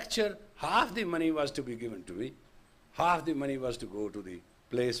that lecture, half the money was to be given to me, half the money was to go to the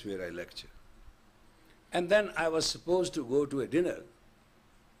place where I lecture. And then I was supposed to go to a dinner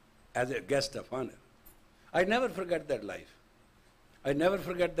as a guest of honor. I never forget that life. I never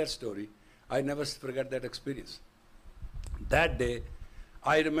forget that story. I never forget that experience. That day,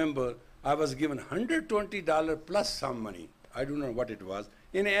 I remember I was given $120 plus some money, I don't know what it was,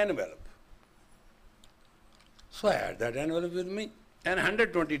 in an envelope. So I had that envelope with me. And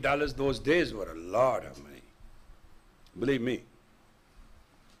 $120 those days were a lot of money. Believe me.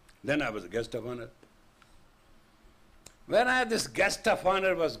 Then I was a guest of honor. When this guest of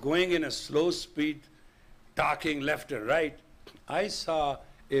honor was going in a slow speed, talking left and right, I saw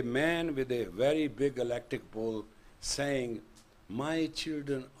a man with a very big electric pole saying, "My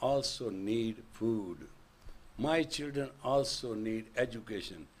children also need food. My children also need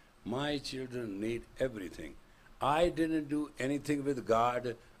education. My children need everything. I didn't do anything with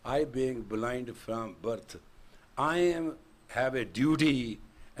God. I being blind from birth. I have a duty,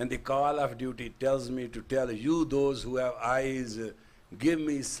 and the call of duty tells me to tell you, those who have eyes, give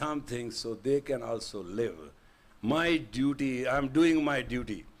me something so they can also live. My duty, I'm doing my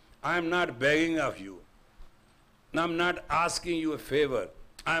duty. I'm not begging of you. I'm not asking you a favor.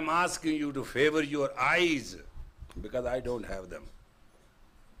 I'm asking you to favor your eyes, because I don't have them.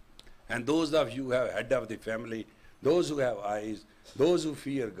 And those of you who have head of the family, those who have eyes, those who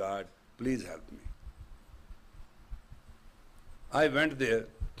fear God, please help me." I went there,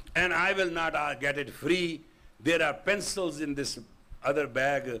 and I will not get it free. There are pencils in this other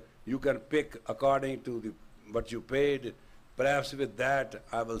bag. You can pick according to what you paid. Perhaps with that,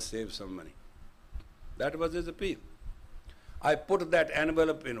 I will save some money. That was his appeal. I put that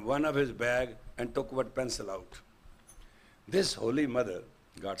envelope in one of his bag and took one pencil out. This holy mother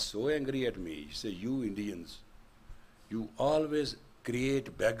got so angry at me. She said, "You Indians, you always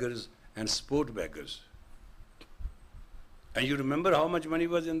create beggars and support beggars. And you remember how much money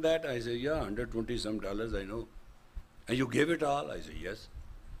was in that?" I said, "Yeah, $120 some, I know." "And you gave it all?" I said, "Yes."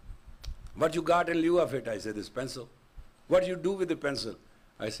 "What you got in lieu of it?" I said, "This pencil." "What do you do with the pencil?"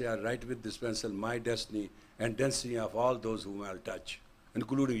 I say, "I write with this pencil my destiny and destiny of all those whom I'll touch,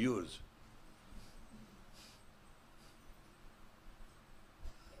 including yours."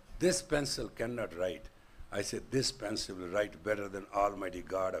 "This pencil cannot write." I said, "This pencil will write better than Almighty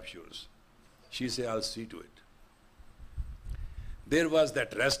God of yours." She said, "I'll see to it." There was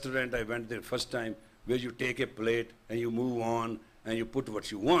that restaurant, I went there first time, where you take a plate and you move on and you put what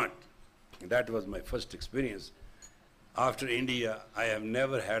you want. That was my first experience. After India, I have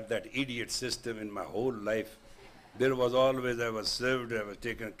never had that idiot system in my whole life. There was always, I was served, I was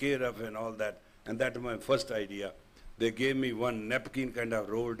taken care of and all that. And that was my first idea. They gave me one napkin kind of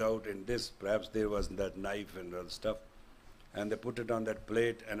rolled out in this, perhaps there was that knife and all stuff. And they put it on that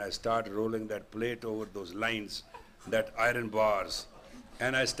plate, and I started rolling that plate over those lines, that iron bars,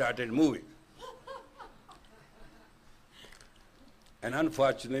 and I started moving. And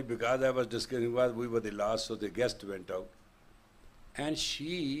unfortunately, because I was discussing, we were the last, so the guest went out. And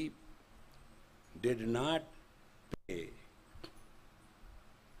she did not pay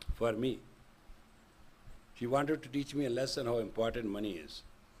for me. She wanted to teach me a lesson how important money is.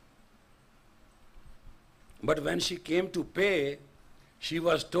 But when she came to pay, she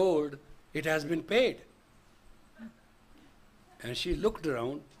was told, "It has been paid." And she looked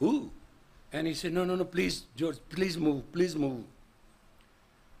around, "Who?" And he said, no, please, George, please move, please move.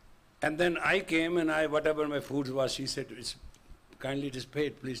 And then I came and whatever my food was, she said, kindly it is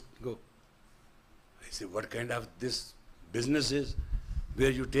paid, please go. I said, what kind of this business is where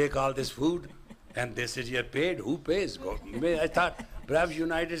you take all this food? And they said, you're paid. Who pays? Go. I thought perhaps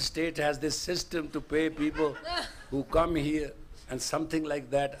United States has this system to pay people who come here and something like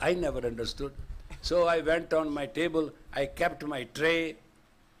that. I never understood. So I went on my table, I kept my tray,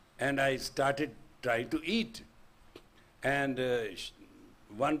 and I started trying to eat. And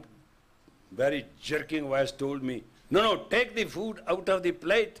one very jerking voice told me, no, take the food out of the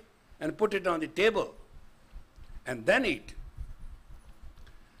plate and put it on the table and then eat.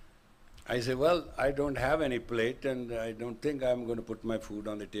 I say, well, I don't have any plate and I don't think I'm going to put my food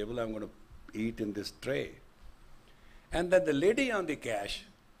on the table. I'm going to eat in this tray. And then the lady on the cash,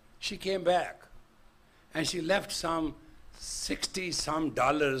 she came back and she left some $60-some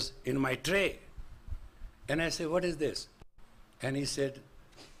in my tray. And I said, what is this? And he said,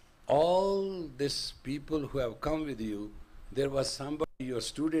 all these people who have come with you, there was somebody, your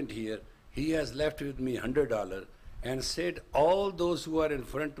student here, he has left with me $100 and said all those who are in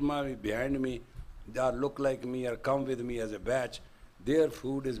front of me, behind me, that look like me or come with me as a batch, their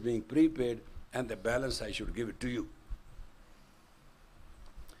food is being prepaid and the balance I should give it to you.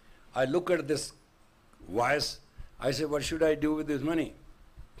 I look at this voice, I said, what should I do with this money?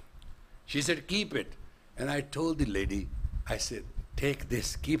 She said, keep it. And I told the lady, I said, take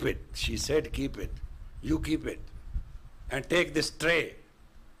this, keep it. She said, keep it. You keep it. And take this tray.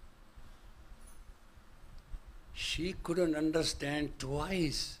 She couldn't understand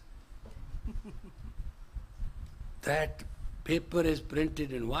twice that paper is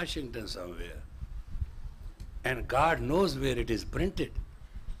printed in Washington somewhere. And God knows where it is printed.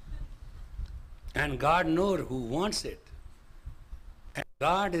 And God knows who wants it. And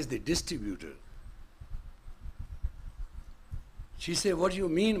God is the distributor. She said, what do you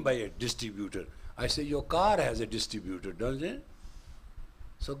mean by a distributor? I said, your car has a distributor, doesn't it?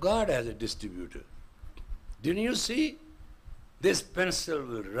 So God has a distributor. Didn't you see? This pencil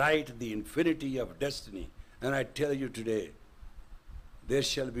will write the infinity of destiny. And I tell you today, there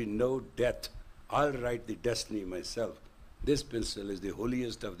shall be no death. I'll write the destiny myself. This pencil is the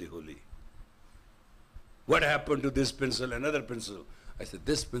holiest of the holy. What happened to this pencil, another pencil? I said,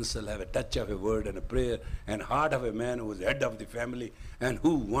 this pencil have a touch of a word and a prayer and heart of a man who was head of the family and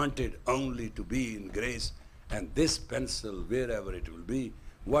who wanted only to be in grace. And this pencil, wherever it will be,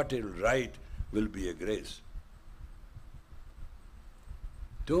 what it will write will be a grace.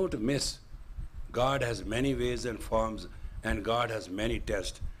 Don't miss. God has many ways and forms and God has many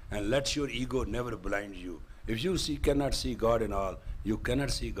tests. And let your ego never blind you. If you cannot see God in all, you cannot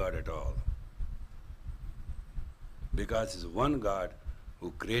see God at all. Because it's one God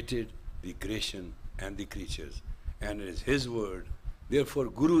who created the creation and the creatures. And it is His word. Therefore,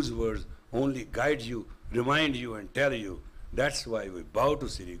 Guru's words only guide you, remind you and tell you. That's why we bow to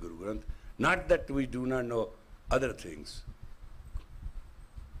Sri Guru Granth. Not that we do not know other things.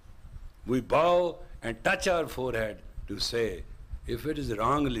 We bow and touch our forehead to say, if it is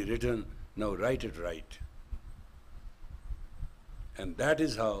wrongly written, now write it right. And that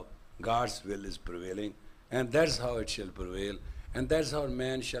is how God's will is prevailing. And that's how it shall prevail. And that's how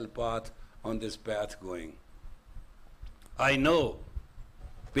man shall path on this path going. I know,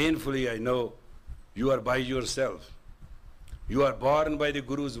 painfully I know, you are by yourself. You are born by the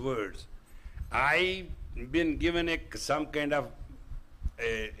Guru's words. I've been given some kind of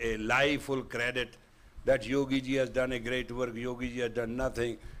a lie full credit that Yogi Ji has done a great work, Yogi Ji has done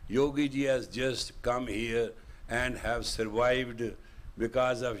nothing. Yogi Ji has just come here and have survived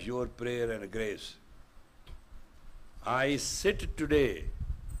because of your prayer and grace. I sit today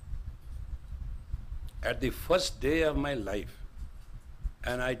at the first day of my life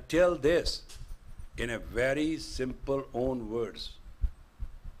and I tell this in a very simple own words,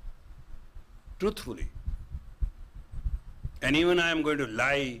 truthfully. And even I am going to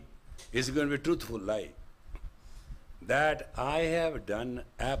lie, it's going to be a truthful lie. That I have done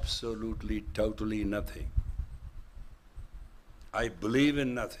absolutely, totally nothing. I believe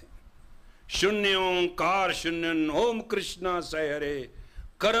in nothing. Shunyam kar shunyan om Krishna sayare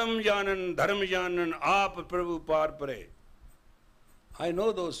karam janan dharm janan aap prabhu par pare. I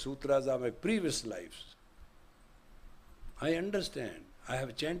know those sutras of my previous lives. I understand. I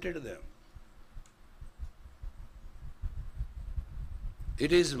have chanted them.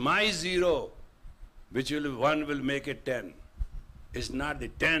 It is my zero which one will make it 10. It's not the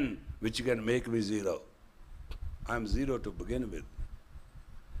 10 which can make me zero. I'm zero to begin with.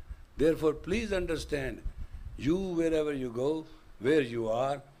 Therefore, please understand, you wherever you go, where you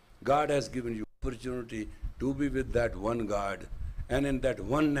are, God has given you opportunity to be with that one God. And in that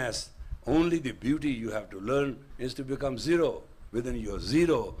oneness, only the beauty you have to learn is to become zero. Within your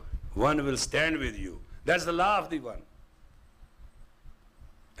zero, one will stand with you. That's the law of the one.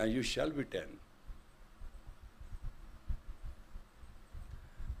 And you shall be 10.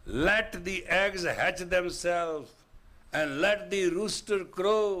 Let the eggs hatch themselves and let the rooster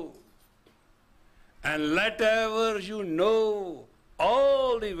crow. And let ever you know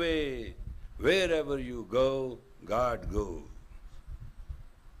all the way, wherever you go, God go.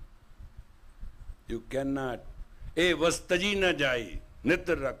 You cannot. E vastaji na jai,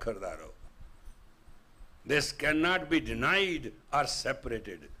 nitr rakhardaro. This cannot be denied or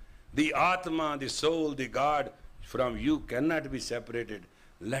separated. The Atma, the soul, the God from you cannot be separated.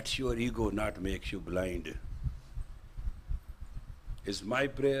 Let your ego not make you blind. It's my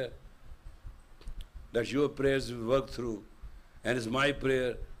prayer that your prayers will work through. And it's my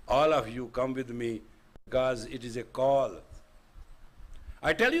prayer, all of you come with me because it is a call.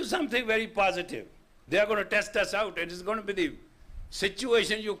 I tell you something very positive. They are going to test us out and it's going to be the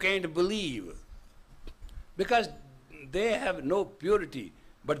situation you can't believe. Because they have no purity,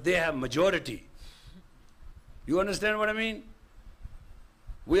 but they have majority. You understand what I mean?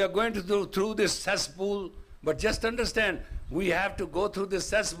 We are going to go through this cesspool, but just understand, we have to go through this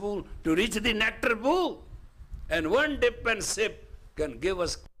cesspool to reach the nectar pool. And one dip and sip can give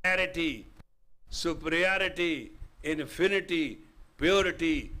us clarity, superiority, infinity,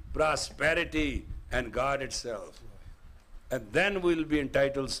 purity, prosperity, and God itself. And then we will be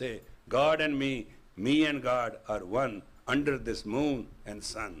entitled to say, God and me and God are one under this moon and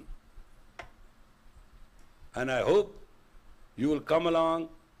sun. And I hope you will come along,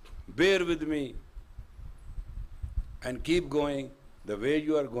 bear with me, and keep going the way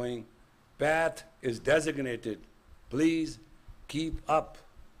you are going. Path is designated. Please keep up.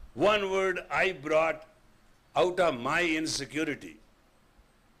 One word I brought out of my insecurity.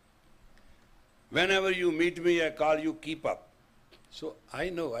 Whenever you meet me, I call you keep up. So I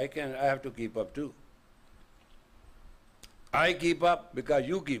know I have to keep up too. I keep up because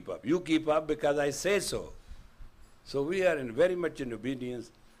you keep up. You keep up because I say so. So we are very much in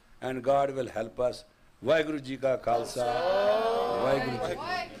obedience, and God will help us. Vaheguru Ji ka Khalsa. Vaheguru Ji.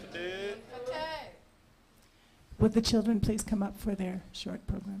 Would the children please come up for their short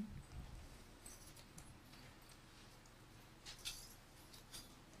program?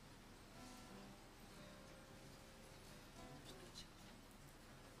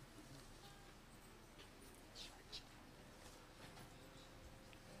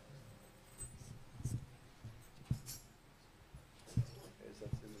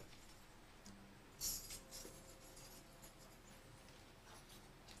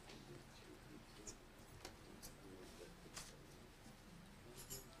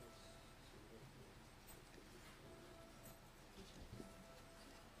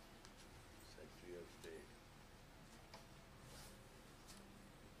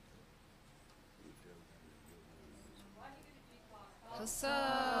 Khalsa,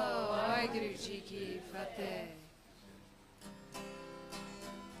 Vaheguru Ji ki Fateh.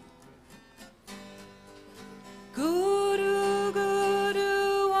 Guru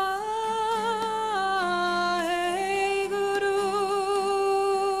Guru Vaheguru,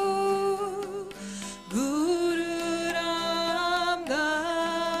 Guru Ramdas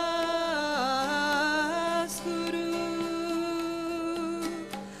Guru,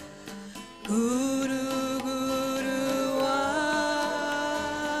 Guru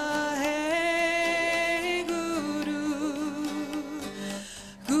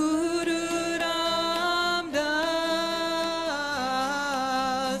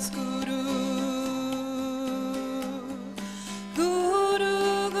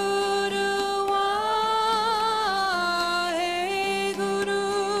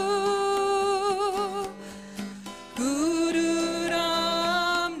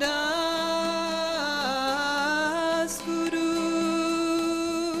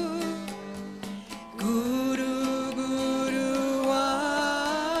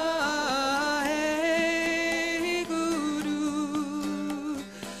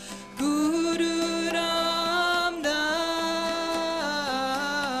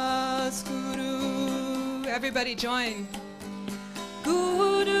Everybody join.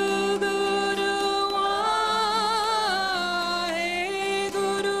 Guru Guru Vaheguru,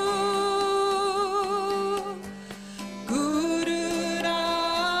 Guru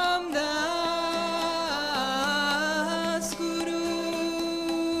Ramdas Guru,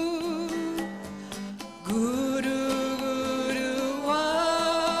 Guru Guru Vaheguru,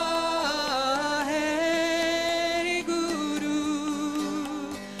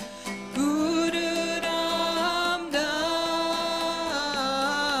 Guru Ramdas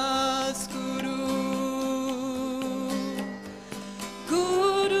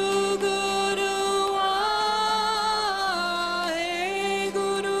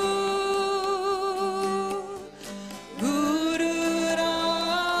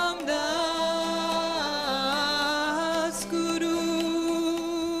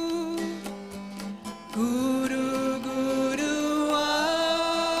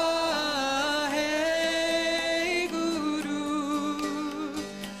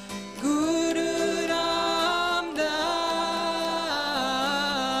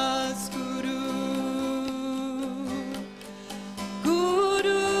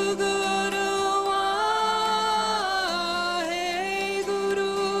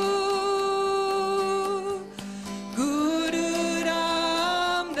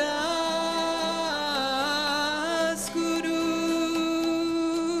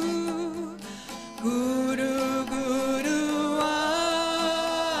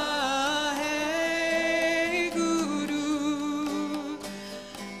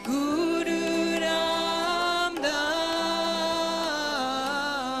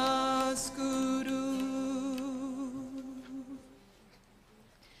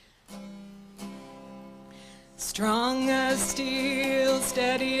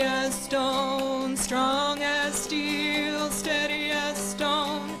steady as stone, strong as steel, steady as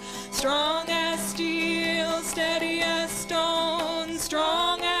stone, strong as steel, steady as stone,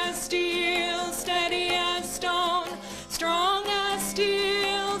 strong as steel, steady as stone, strong as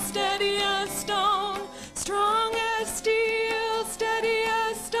steel, steady as stone, strong as steel, steady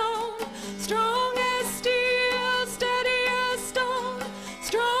as stone, strong as steel, steady as stone,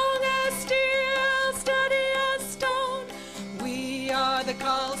 strong as steel, steady as stone. We are the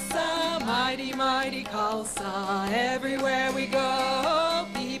Khalsa, mighty, mighty Khalsa. Everywhere we go,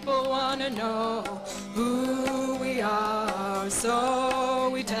 people want to know who we are. So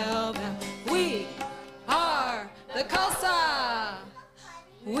we tell them, we are the Khalsa.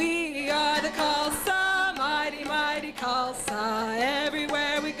 We are the Khalsa, mighty, mighty Khalsa.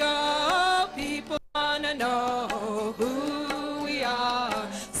 Everywhere we go, people want to know who we are.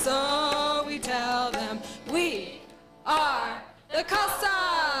 So we tell them, we are the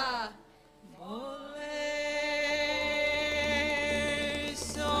Khalsa. Bole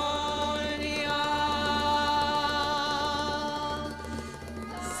Sonia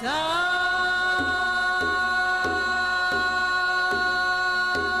Sa.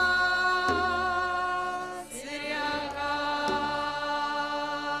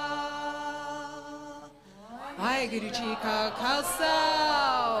 Waheguru Ji Ka Khalsa,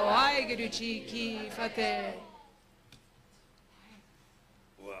 Waheguru Ji Ki Fateh.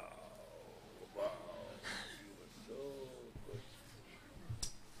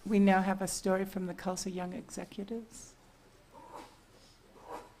 We now have a story from the Khalsa Young Executives.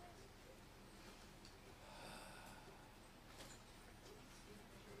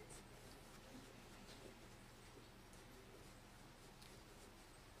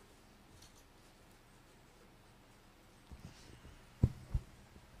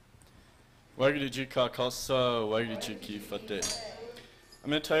 Waheguru Ji Ka Khalsa, Waheguru Ji Ki Fateh. I'm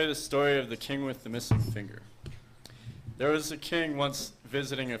going to tell you the story of the king with the missing finger. There was a king once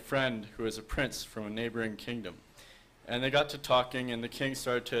visiting a friend who was a prince from a neighboring kingdom. And they got to talking, and the king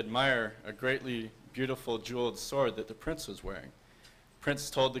started to admire a greatly beautiful jeweled sword that the prince was wearing. The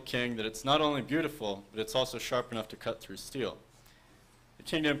prince told the king that it's not only beautiful, but it's also sharp enough to cut through steel. The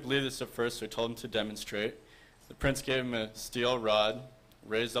king didn't believe this at first, so he told him to demonstrate. The prince gave him a steel rod,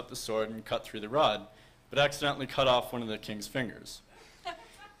 raised up the sword, and cut through the rod, but accidentally cut off one of the king's fingers.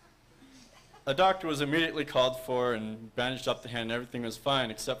 A doctor was immediately called for and bandaged up the hand, and everything was fine,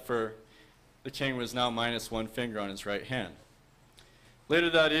 except for the king was now minus one finger on his right hand.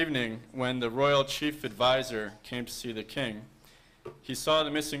 Later that evening, when the royal chief advisor came to see the king, he saw the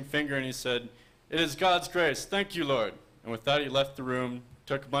missing finger and he said, "It is God's grace, thank you, Lord." And with that he left the room,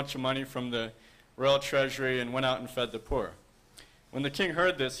 took a bunch of money from the royal treasury, and went out and fed the poor. When the king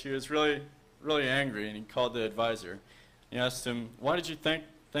heard this, he was really angry, and he called the advisor. He asked him, "Why did you thank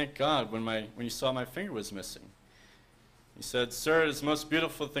God when you saw my finger was missing?" He said, "Sir, it is the most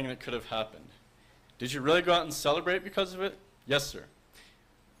beautiful thing that could have happened." "Did you really go out and celebrate because of it?" "Yes, sir."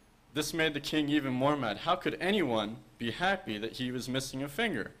 This made the king even more mad. How could anyone be happy that he was missing a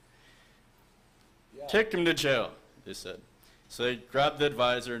finger? Yeah. "Take him to jail," they said. So they grabbed the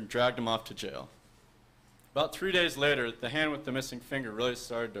advisor and dragged him off to jail. About 3 days later, the hand with the missing finger really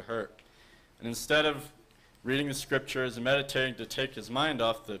started to hurt. And instead of reading the scriptures and meditating to take his mind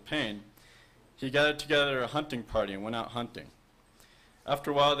off the pain, he gathered together a hunting party and went out hunting.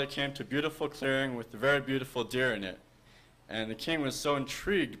 After a while, they came to a beautiful clearing with a very beautiful deer in it. And the king was so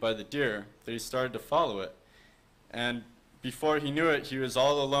intrigued by the deer that he started to follow it. And before he knew it, he was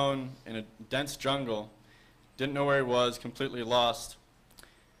all alone in a dense jungle, didn't know where he was, completely lost.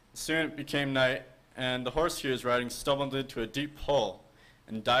 Soon it became night, and the horse he was riding stumbled into a deep hole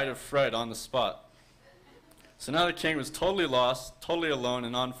and died of fright on the spot. So now the king was totally lost, totally alone,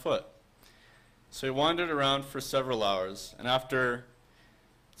 and on foot. So he wandered around for several hours, and after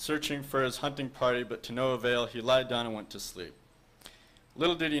searching for his hunting party, but to no avail, he lied down and went to sleep.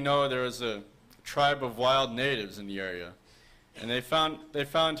 Little did he know there was a tribe of wild natives in the area, and they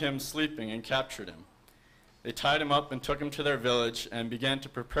found him sleeping and captured him. They tied him up and took him to their village and began to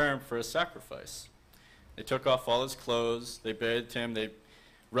prepare him for a sacrifice. They took off all his clothes, they bathed him, they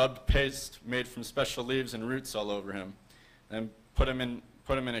rubbed paste made from special leaves and roots all over him, and put him in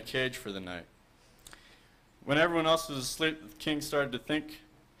a cage for the night. When everyone else was asleep, the king started to think,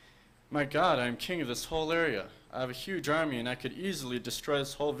 "My God, I am king of this whole area. I have a huge army, and I could easily destroy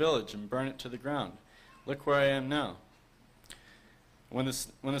this whole village and burn it to the ground. Look where I am now." When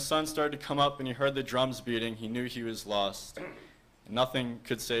the sun started to come up and he heard the drums beating, he knew he was lost. Nothing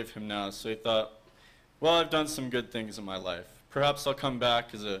could save him now, so he thought, "Well, I've done some good things in my life. Perhaps I'll come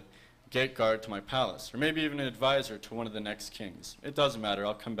back as a gate guard to my palace, or maybe even an advisor to one of the next kings. It doesn't matter,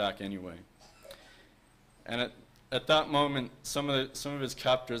 I'll come back anyway. And at that moment, some of his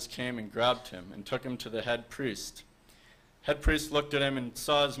captors came and grabbed him and took him to the head priest. Head priest looked at him and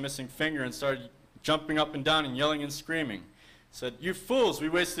saw his missing finger and started jumping up and down and yelling and screaming. Said, "You fools, we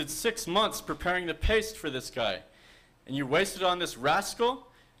wasted 6 months preparing the paste for this guy, and you wasted on this rascal?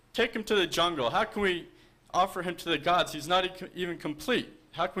 Take him to the jungle. How can we offer him to the gods? He's not even complete.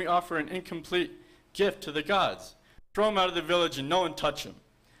 How can we offer an incomplete gift to the gods? Throw him out of the village and no one touch him."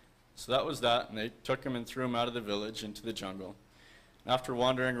 So that was that, and they took him and threw him out of the village into the jungle. And after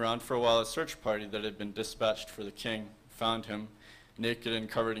wandering around for a while, a search party that had been dispatched for the king found him naked and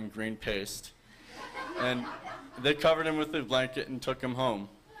covered in green paste. And they covered him with a blanket and took him home.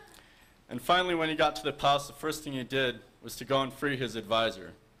 And finally, when he got to the palace, the first thing he did was to go and free his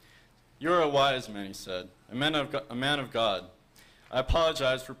advisor. "You're a wise man," he said, a man of God. "I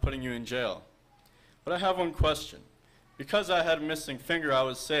apologize for putting you in jail. But I have one question. Because I had a missing finger, I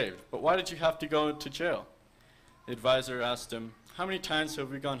was saved. But why did you have to go to jail?" The advisor asked him, "How many times have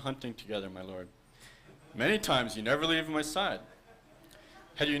we gone hunting together, my lord?" "Many times. You never leave my side."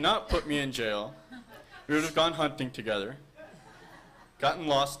 "Had you not put me in jail, we would have gone hunting together, gotten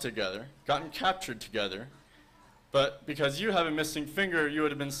lost together, gotten captured together. But because you have a missing finger, you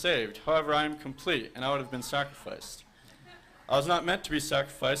would have been saved. However, I am complete, and I would have been sacrificed. I was not meant to be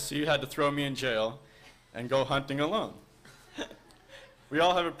sacrificed, so you had to throw me in jail and go hunting alone." We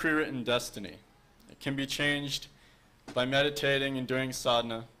all have a pre-written destiny. It can be changed by meditating and doing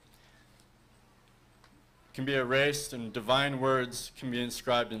sadhana. It can be erased, and divine words can be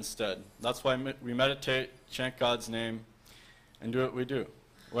inscribed instead. That's why we meditate, chant God's name, and do what we do.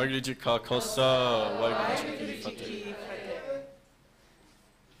 Waheguru Ji Ka Khalsa, Waheguru Ji Ki Fateh.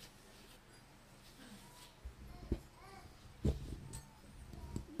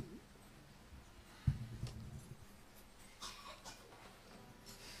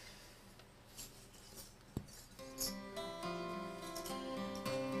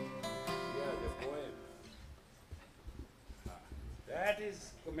 That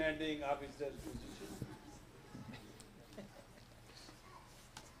is commanding officer's position.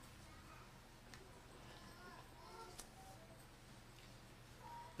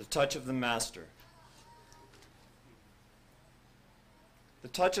 The touch of the master. The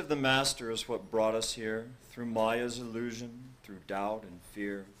touch of the master is what brought us here, through Maya's illusion, through doubt and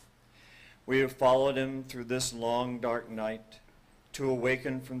fear. We have followed him through this long, dark night to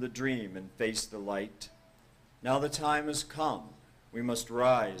awaken from the dream and face the light. Now the time has come. We must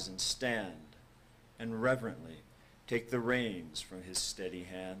rise and stand and reverently take the reins from his steady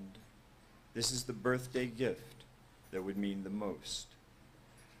hand. This is the birthday gift that would mean the most.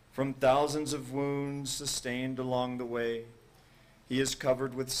 From thousands of wounds sustained along the way, he is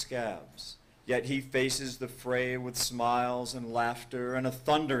covered with scabs, yet he faces the fray with smiles and laughter and a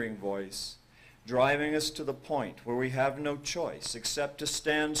thundering voice, driving us to the point where we have no choice except to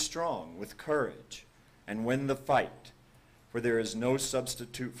stand strong with courage and win the fight. For there is no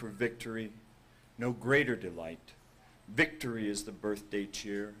substitute for victory, no greater delight. Victory is the birthday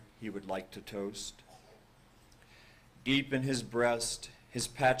cheer he would like to toast. Deep in his breast, his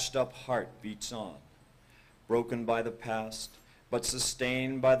patched up heart beats on, broken by the past, but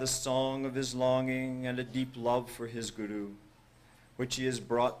sustained by the song of his longing and a deep love for his Guru, which he has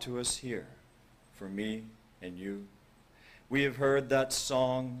brought to us here, for me and you. We have heard that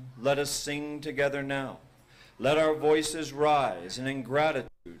song, let us sing together now. Let our voices rise, and in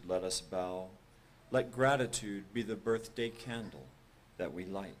gratitude let us bow. Let gratitude be the birthday candle that we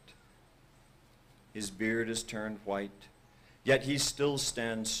light. His beard is turned white, yet he still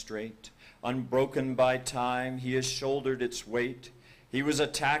stands straight. Unbroken by time, he has shouldered its weight. He was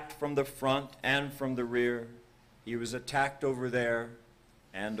attacked from the front and from the rear. He was attacked over there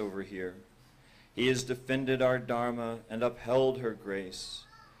and over here. He has defended our Dharma and upheld her grace,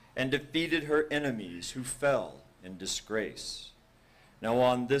 and defeated her enemies who fell in disgrace. Now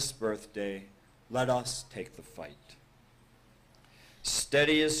on this birthday, let us take the fight.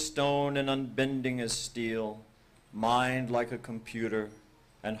 Steady as stone and unbending as steel, mind like a computer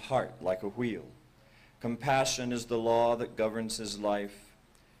and heart like a wheel. Compassion is the law that governs his life,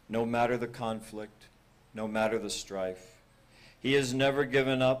 no matter the conflict, no matter the strife. He has never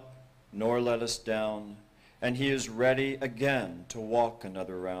given up nor let us down, and he is ready again to walk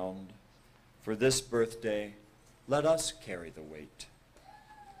another round. For this birthday, let us carry the weight.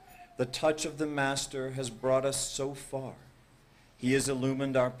 The touch of the Master has brought us so far. He has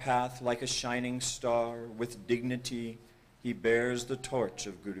illumined our path like a shining star. With dignity, he bears the torch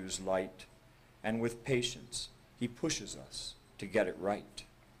of Guru's light, and with patience, he pushes us to get it right.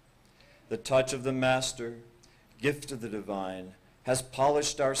 The touch of the Master, gift of the divine, has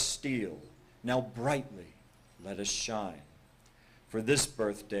polished our steel. Now brightly let us shine. For this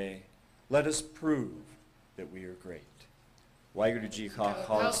birthday, let us prove that we are great. Waheguru Ji Ka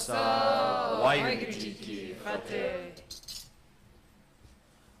Khalsa, Waheguru Ji Ki Fateh.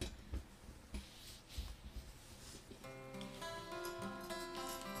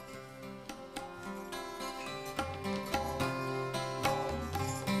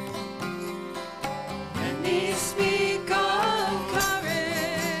 Many speak of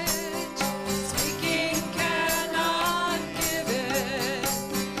courage, speaking cannot give it.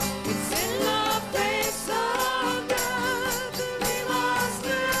 It's in the face of death that we must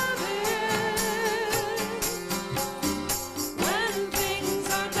live in.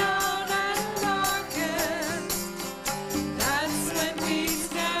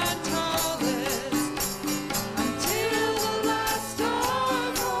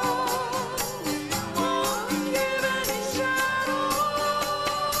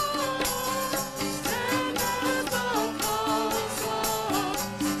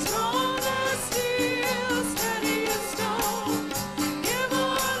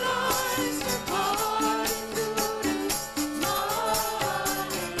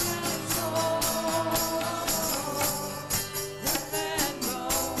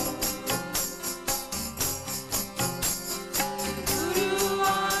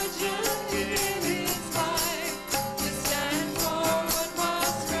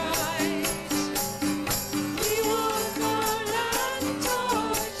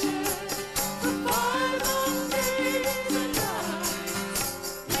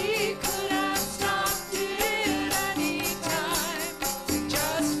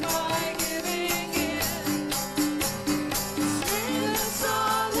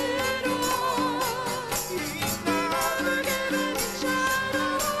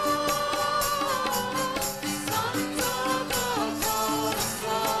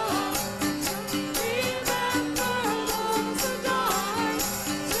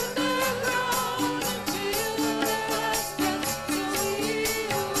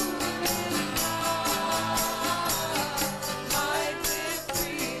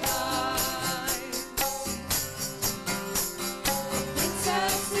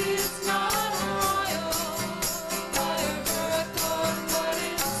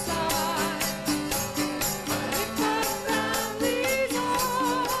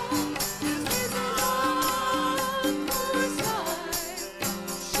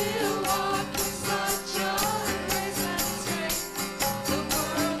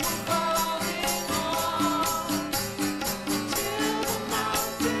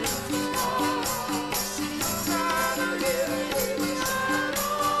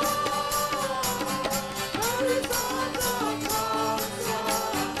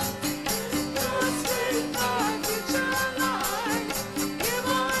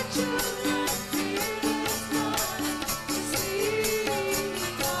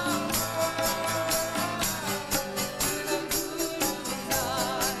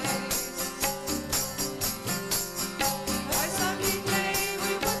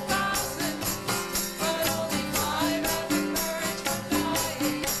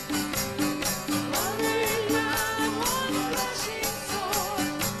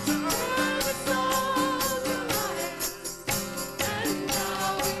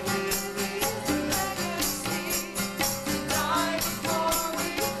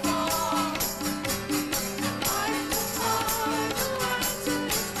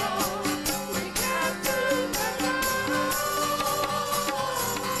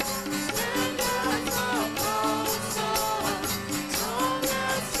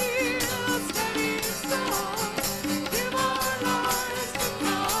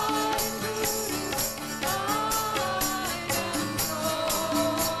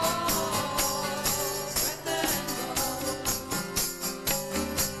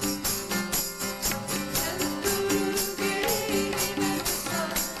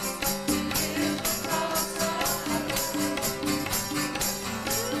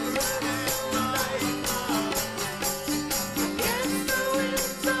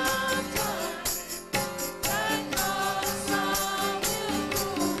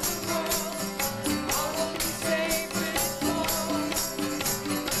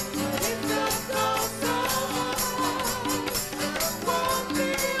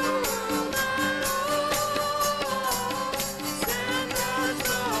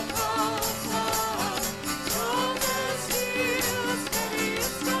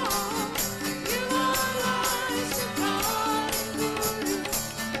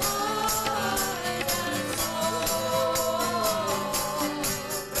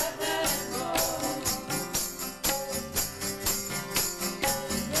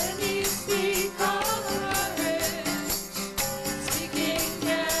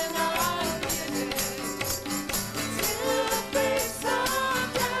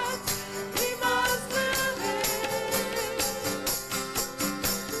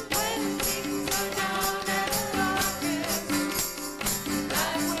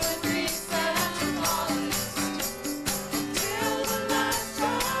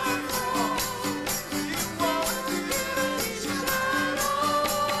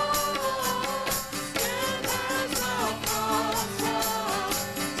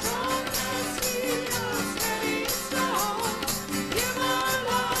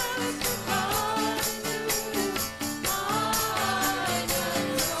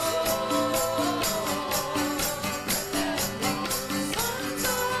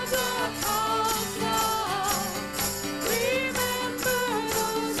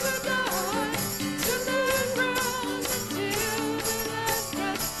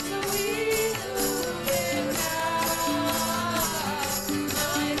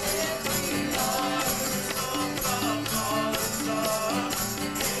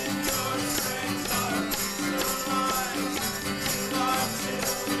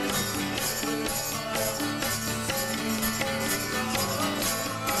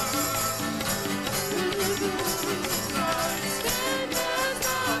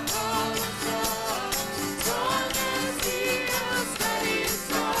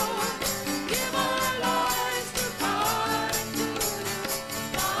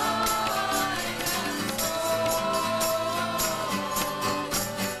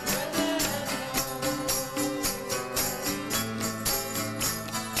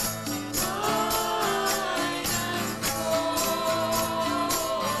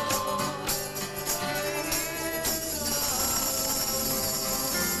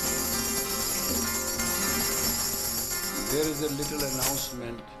 little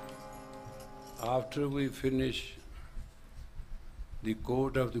announcement. After we finish the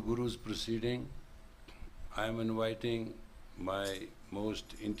court of the Guru's proceeding, I am inviting my most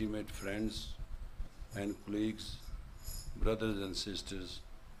intimate friends and colleagues, brothers and sisters,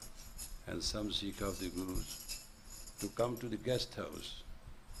 and some Sikh of the Gurus to come to the guest house.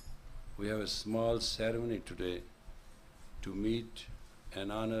 We have a small ceremony today to meet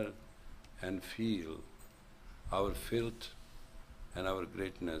and honor and feel our filth and our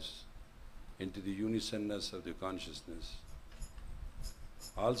greatness into the unisonness of the consciousness.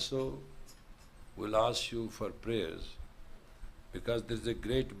 Also, we'll ask you for prayers because there's a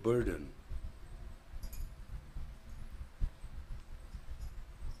great burden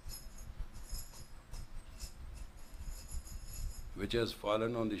which has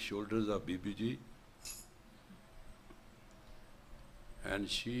fallen on the shoulders of BBG, and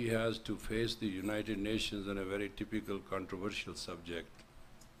she has to face the United Nations on a very typical controversial subject.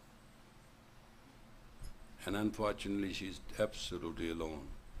 And unfortunately, she's absolutely alone.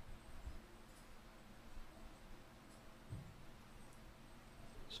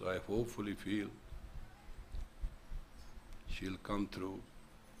 So I hopefully feel she'll come through.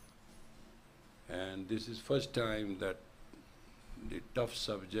 And this is first time that the tough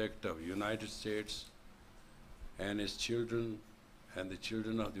subject of United States and its children and the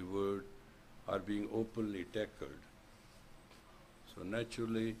children of the world are being openly tackled. So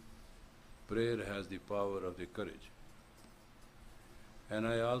naturally, prayer has the power of the courage. And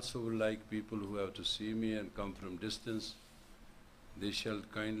I also would like people who have to see me and come from distance, they shall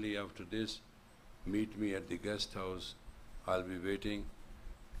kindly after this meet me at the guest house. I'll be waiting.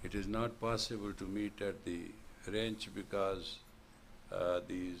 It is not possible to meet at the ranch because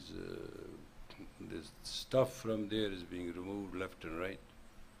this stuff from there is being removed left and right.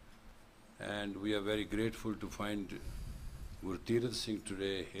 And we are very grateful to find Guru Tirath Singh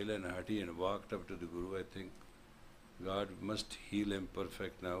today, hale and hearty, and walked up to the Guru. I think God must heal him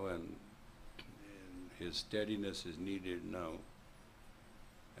perfect now, and his steadiness is needed now.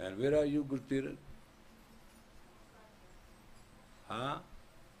 And where are you, Guru Tirath? Huh?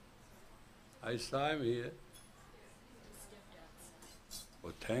 I saw him here.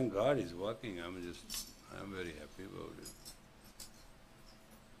 Oh, thank God he's walking. I'm very happy about it.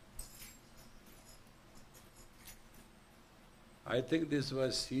 I think this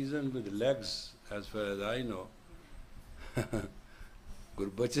was seasoned with legs, as far as I know.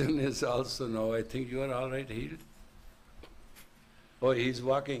 Guru Bhajan is also now, I think you are all right healed. Oh, he's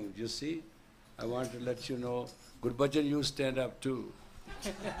walking, you see? I want to let you know. Guru Bhajan, you stand up too.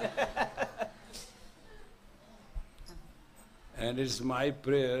 And it's my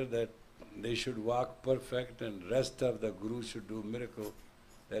prayer that they should walk perfect and rest of the Gurus should do miracle,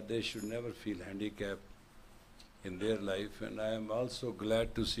 that they should never feel handicapped in their life. And I am also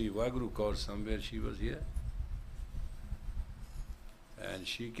glad to see Vaguru Kaur somewhere. She was here. And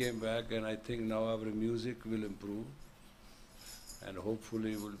she came back, and I think now our music will improve. And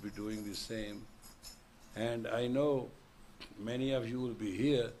hopefully we'll be doing the same. And I know many of you will be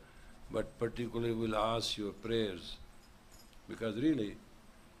here, but particularly will ask your prayers. Because really,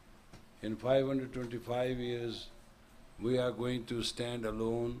 in 525 years, we are going to stand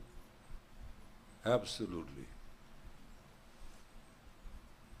alone, absolutely,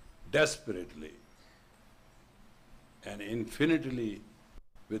 desperately, and infinitely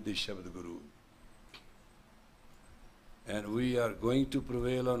with the Shabad Guru. And we are going to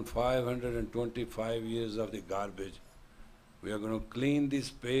prevail on 525 years of the garbage. We are going to clean these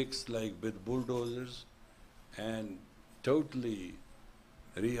peaks like with bulldozers and totally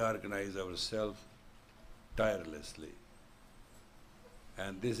reorganize ourselves tirelessly.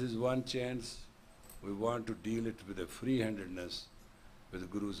 And this is one chance. We want to deal it with a free-handedness,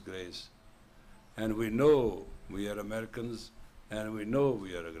 with Guru's grace. And we know we are Americans, and we know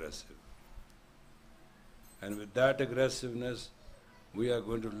we are aggressive. And with that aggressiveness, we are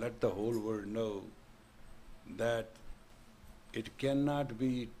going to let the whole world know that it cannot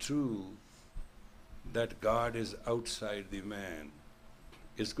be true that God is outside the man.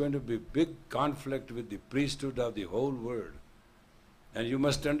 It's going to be big conflict with the priesthood of the whole world. And you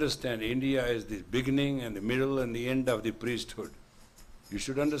must understand, India is the beginning and the middle and the end of the priesthood. You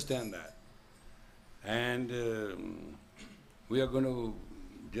should understand that. And we are going to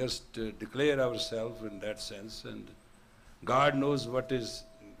just declare ourselves in that sense. And God knows what is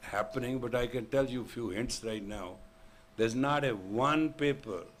happening, but I can tell you a few hints right now. There's not a one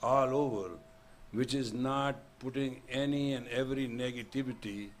paper all over which is not putting any and every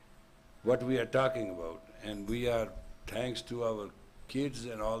negativity what we are talking about. And we are, thanks to our kids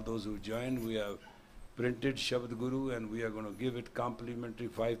and all those who joined, we have printed Shabd Guru, and we are going to give it complimentary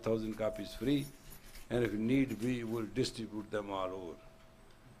 5,000 copies free, and if need be, we'll distribute them all over.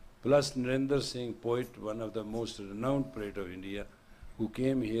 Plus Narendra Singh, poet, one of the most renowned poet of India, who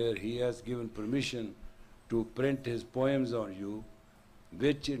came here, he has given permission to print his poems on you,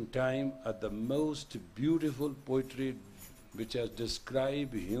 which in time are the most beautiful poetry which has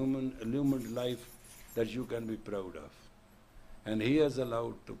described human illumined life that you can be proud of. And he has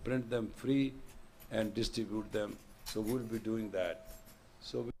allowed to print them free and distribute them, so we'll be doing that.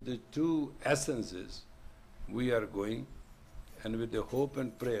 So with the two essences, we are going, and with the hope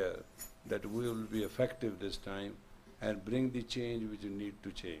and prayer that we will be effective this time and bring the change which we need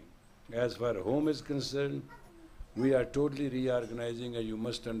to change. As far as home is concerned, we are totally reorganizing, and you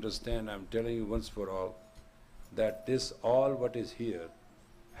must understand, I'm telling you once for all, that this, all what is here,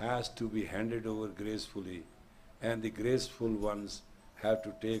 has to be handed over gracefully, and the graceful ones have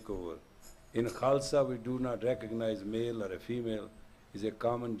to take over. In Khalsa, we do not recognize male or a female is a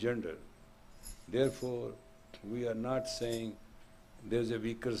common gender. Therefore, we are not saying there's a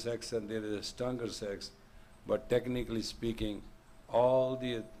weaker sex and there is a stronger sex, but technically speaking, all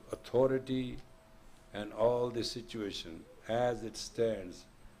the authority and all the situation as it stands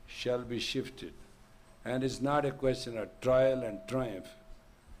shall be shifted. And it's not a question of trial and triumph,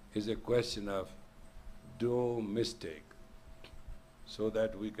 it's a question of do mistake, so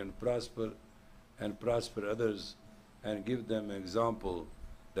that we can prosper and prosper others and give them an example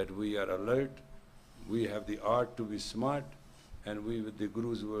that we are alert, we have the art to be smart, and we with the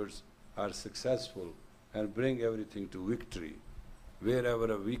Guru's words are successful and bring everything to victory.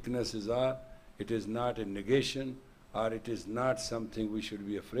 Wherever our weaknesses are, it is not a negation, or it is not something we should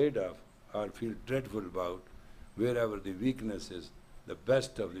be afraid of or feel dreadful about. Wherever the weakness is, the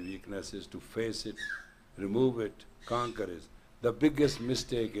best of the weakness is to face it, remove it, conquer it. The biggest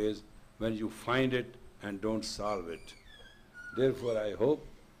mistake is when you find it and don't solve it. Therefore, I hope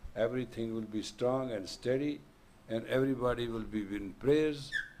everything will be strong and steady, and everybody will be in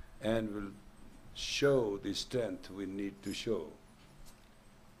prayers and will show the strength we need to show.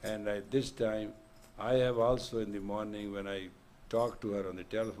 And at this time, I have also in the morning when I talk to her on the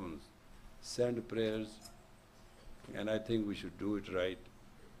telephones, send prayers, and I think we should do it right.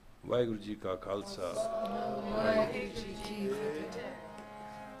 Vaheguru Ji Ka Khalsa.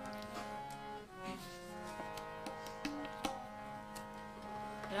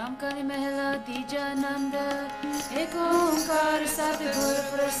 Ram कली महला तीजा नंद एक ओंकार सतगुर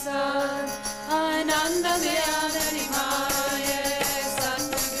प्रसाद आनंद में आनंद my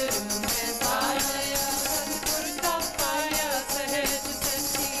सतगुरु में पाया सतगुर का पाया सहज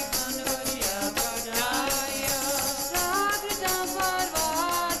सच्ची मन बलिया बजाया राग डांबर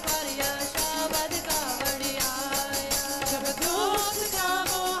वार परिया शब्द का बढ़ियाया जब दोस्त का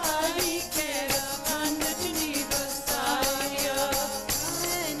मोहाई खेरा मन चुनी बसाया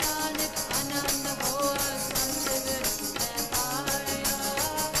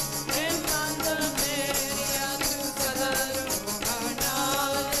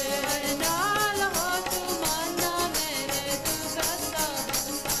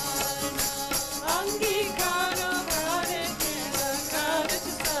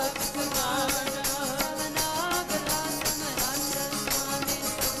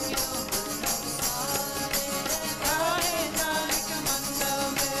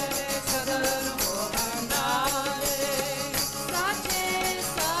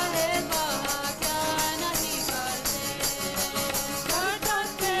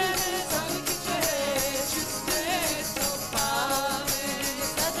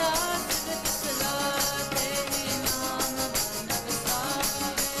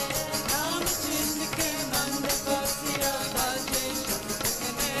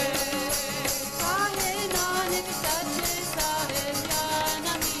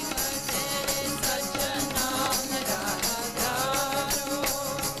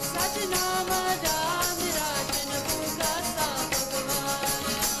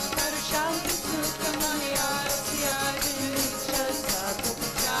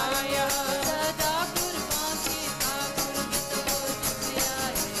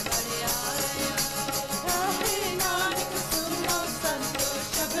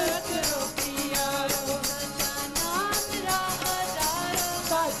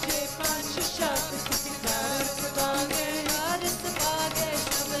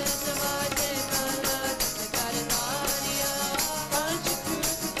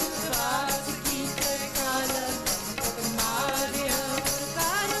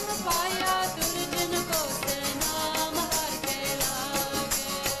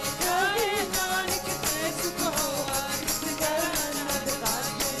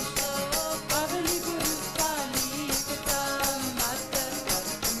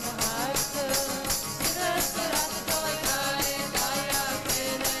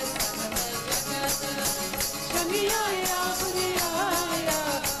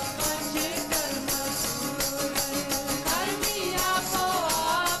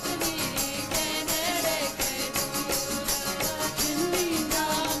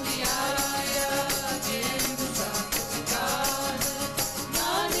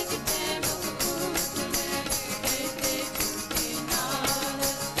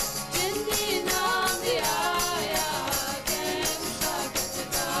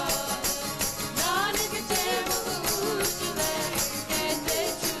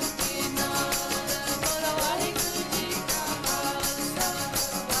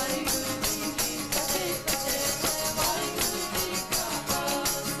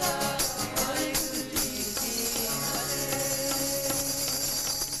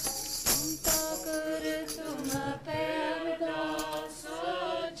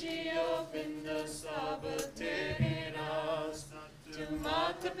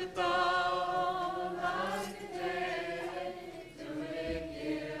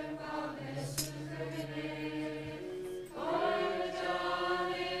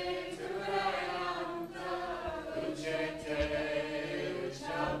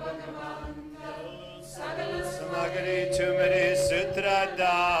Samagari tumari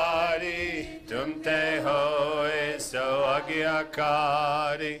sutradari, tumte hoy so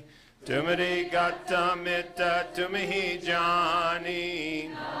agyakari, tumari gatamita tumihi jani,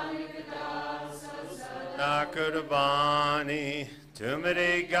 nakurbani,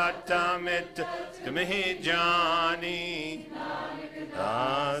 tumari gatamita tumihi jani,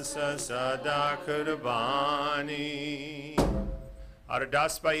 asa sada kurbani.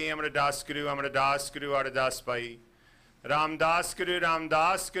 Ardas Pai, Amradas Guru, Amradas Guru, Ardas Pai. Ramdas Guru,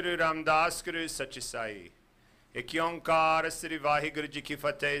 Ramdas Guru, Ramdas Guru, Sachasai. Ek Onkar Sri Vaheguru Ji Ki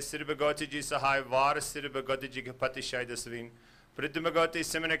Fateh, Sri Bhagavati Ji Sahai, Var Sri Bhagavati Ji Ki Pati Shai Dasvin. Pridhamagati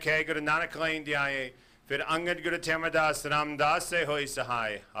Simana Ke Guru Nanak Lain Diaye. Fir Angad Guru Temadas, Ramdas Se Hoi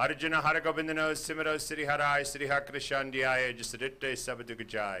Sahai. Arjuna Haragobindano, Simaro Sri Harai, Sri Hakrishan Diaye, Jasaditte Sabadu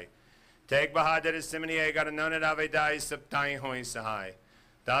Gajai. Teg Bahadur Simini Egar Nonad Avedai Saptai Hoi Sahai.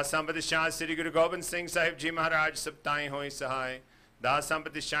 Das Sampati Shah Sri Guru Gobind Singh Sahib Ji Maharaj Saptai Hoi Sahai. Das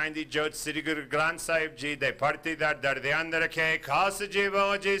Sampati Shindi Jot Sri Guru Granth Sahib Ji De Parti Dar Dardian Rakhe Khas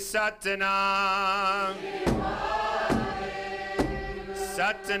Jivo Ji Satnam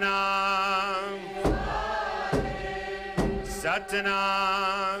Satnam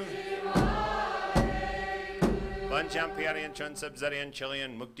Satnam Banjam Piarian Chun Sabzarian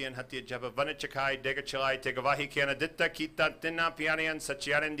Chilian Muktian Hatia Java Vanachakai Dega Chilai Tegavahi Kiana Ditta Kita Tina Piarian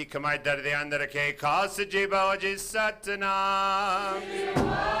Sachiaran Di Kamai Dardian Rake Kasajibaji Satanam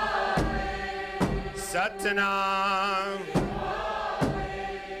Satanam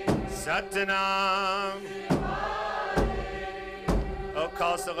Satanam. Oh,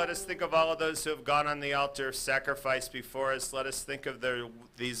 Khalsa, let us think of all of those who have gone on the altar of sacrifice before us. Let us think of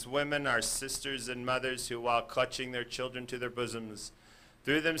these women, our sisters and mothers, who, while clutching their children to their bosoms,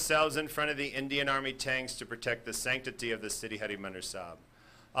 threw themselves in front of the Indian Army tanks to protect the sanctity of the city Harimandir Sahib.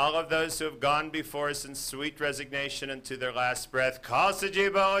 All of those who have gone before us in sweet resignation unto their last breath. Khalsa Ji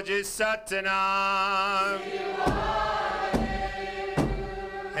Boji Satanam.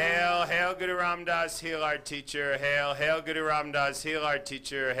 Hail, hail Guru Ramdas, heal our teacher. Hail, hail Guru Ramdas, heal our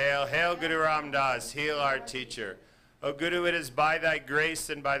teacher. Hail, hail Guru Ramdas, heal our teacher. O Guru, it is by thy grace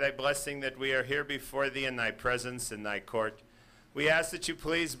and by thy blessing that we are here before thee in thy presence, in thy court. We ask that you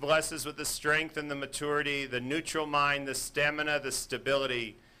please bless us with the strength and the maturity, the neutral mind, the stamina, the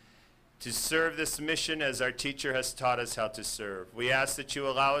stability to serve this mission as our teacher has taught us how to serve. We ask that you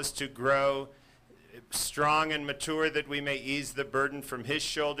allow us to grow strong and mature, that we may ease the burden from his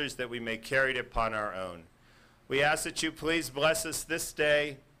shoulders, that we may carry it upon our own. We ask that you please bless us this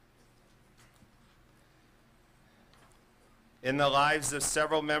day in the lives of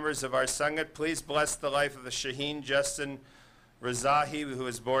several members of our Sangat. Please bless the life of the Shaheen Justin Razahi, who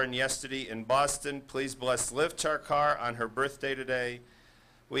was born yesterday in Boston. Please bless Liv Charkar on her birthday today.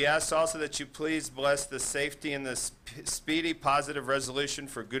 We ask also that you please bless the safety and the speedy positive resolution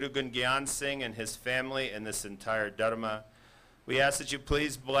for Guru Gyan Singh and his family and this entire Dharma. We ask that you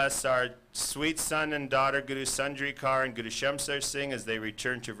please bless our sweet son and daughter, Guru Sundri Kaur and Guru Shamsar Singh, as they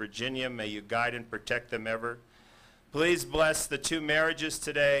return to Virginia. May you guide and protect them ever. Please bless the two marriages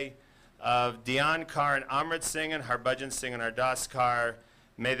today of Dhyan Kaur and Amrit Singh and Harbhajan Singh and Ardas Kaur.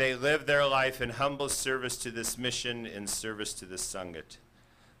 May they live their life in humble service to this mission, in service to this Sangat.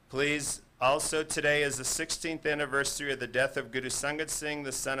 Please, also today is the 16th anniversary of the death of Guru Sangat Singh,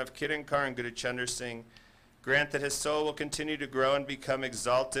 the son of Kiran Kaur and Guru Chandra Singh. Grant that his soul will continue to grow and become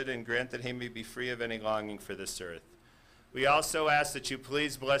exalted, and grant that he may be free of any longing for this earth. We also ask that you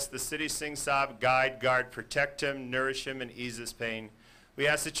please bless the city Singh Sahib, guide, guard, protect him, nourish him, and ease his pain. We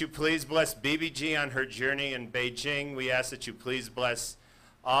ask that you please bless BBG on her journey in Beijing. We ask that you please bless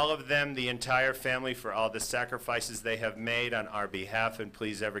all of them, the entire family, for all the sacrifices they have made on our behalf, and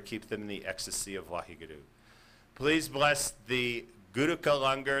please ever keep them in the ecstasy of Vaheguru. Please bless the Guru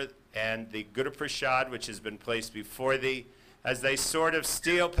Kalangar and the Guru Prasad, which has been placed before thee. As thy sword of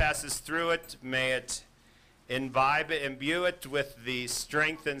steel passes through it, may it imbue it with the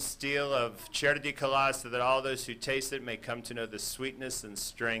strength and steel of Charity Kala, so that all those who taste it may come to know the sweetness and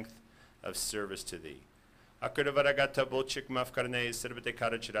strength of service to thee. Akudavaragata Bolchik Maf Karne, Sirbate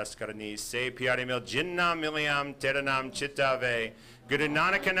Karachiras Karni, Se Piari Mil Jinna Miliam, Teranam Chitave, Guru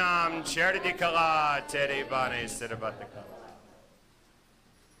Nanakanam, Charity Kala, Tere Bane, Sirbate Kala.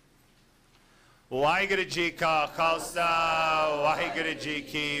 Waheguru Ji Ka Khalsa, Waheguru Ji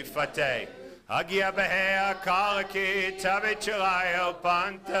Ki Fateh. आज्ञा बहे अकाल की तब चलायो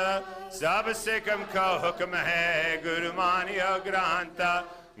पंथ सब सिखम का हुक्म है गुरु मानियो ग्रंथ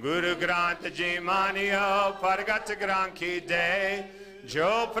गुरु ग्रंथ जी मानियो प्रगट ग्रंथ की दे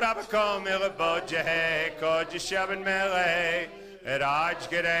जो प्रभु को मिल बोझ है कुछ शब्द मिले राज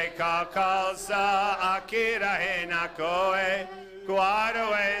गिरे का खालसा आकी रहे ना कोई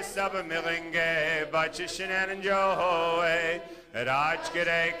कुआरों सब मिलेंगे बख्शिश जो होए राज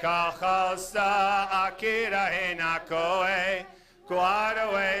गिरे का खालसा आकी रहे ना कोई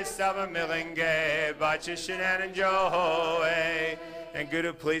कुआरों सब मिलेंगे बख्शिश जो होए. And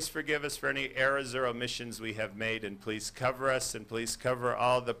Guru, please forgive us for any errors or omissions we have made, and please cover us, and please cover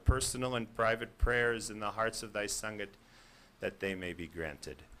all the personal and private prayers in the hearts of thy Sangat, that they may be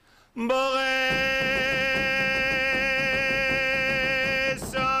granted. Bole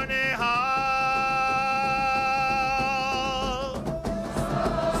Sonehal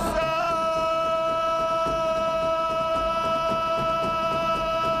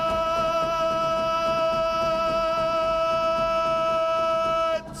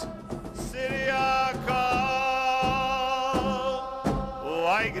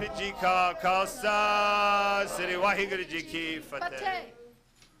का खालसा श्री वाहिगुरु जी की फतेह.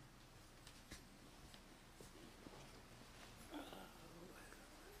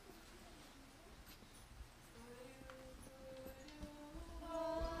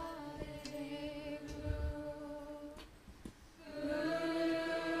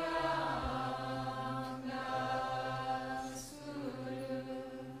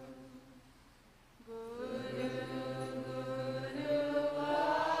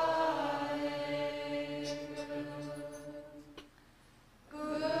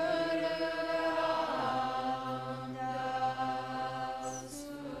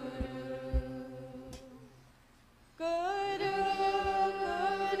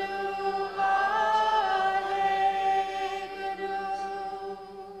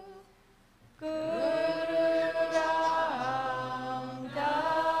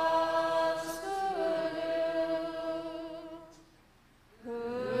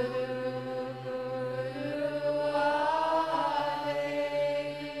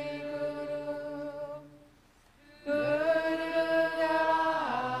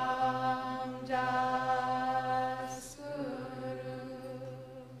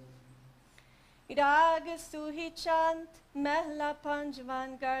 राग सुही चंत महला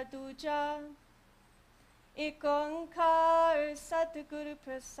पंजवान गर्दूजा एक ओंकार सतगुरु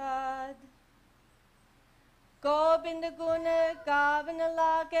प्रसाद गोविंद गुण गावन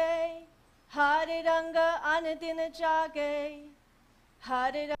लागे हरे रंग अन दिन जागे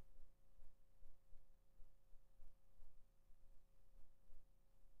हरे रंग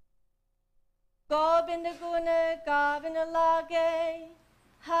गोविंद गुण गावन लागे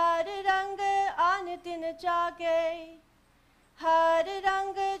हर रंग आन दिन जागे हर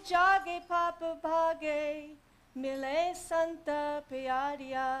रंग जागे पाप भागे मिले संत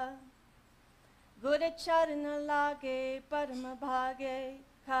प्यारिया गुर चरण लागे परम भागे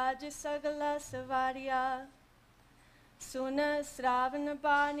खाज सगला सवारिया सुन श्रावण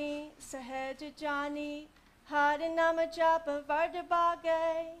बानी सहज जानी हर नाम जाप वर्ड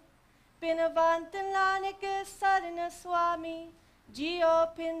बागे बिनवंत नानक शरण स्वामी जियो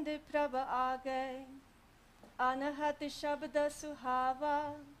पिंड प्रभ आ गए अनहत शब्द सुहावा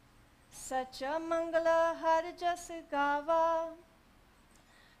सच्चा मंगल हर जस गावा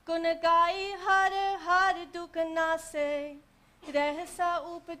गुण गाई हर हर दुख नासे रहसा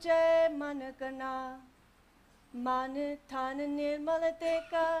उपजे मन गना मन थन निर्मल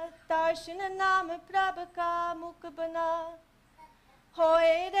देखा दर्शन नाम प्रभ का मुख बना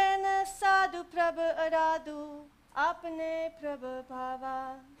होए रन साधु प्रभ अराधु अपने प्रभ भावा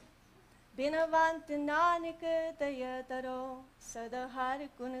बिनवंत नानक दया दरो सदा हर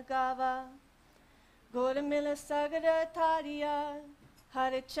गुण गावा गुर मिल सगर थारिया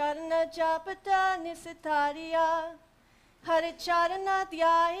हर चरण जापता निस्तारिया हर चरण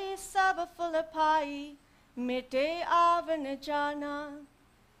ध्याई सब फुल पाई मिटे आवन जाना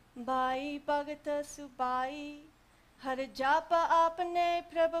बाई भगत सुबाई हर जाप आपने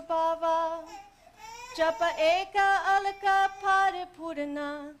प्रभ भावा जप एक अलक फर फूरना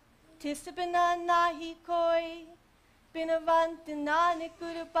थिस बिना नाही कोई बिनवंत नानक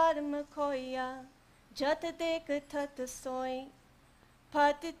गुरु परम खोया जत देख थत सोई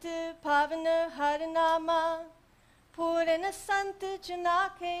पतित पावन हर नामा पूरन संत जना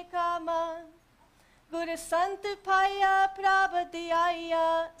के कामा गुरु संत पाया प्रभ दियाया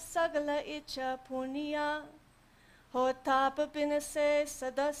सगल इच्छा पुनिया हो ताप बिन से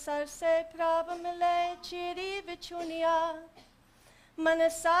सदा सर से प्रभ मिले चिरी बिछुनिया मन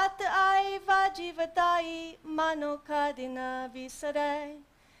साथ आई वाजी बताई मानो खादिना विसरे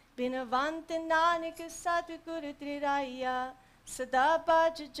बिनवंत नानक सतगुरु त्रिराया सदा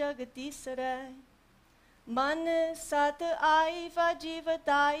बाज जगती सरे मन साथ आई वाजी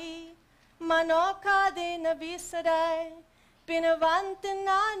बताई मानो खादिना विसरे बिनवंत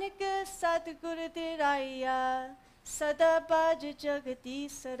नानक सतगुरु त्रिराया सदा बाज जगती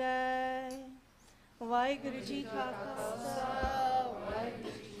सरे वाहिगुरु जी का खालसा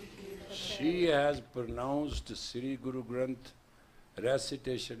वाहिगुरु जी की फतेह. She has pronounced Sri Guru Granth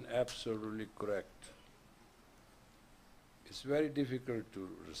recitation absolutely correct. It's very difficult to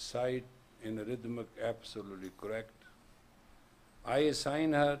recite in a rhythmic absolutely correct. I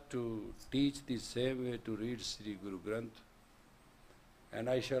assign her to teach the same way to read Sri Guru Granth, and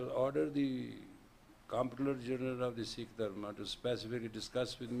I shall order the Comptroller General of the Sikh Dharma to specifically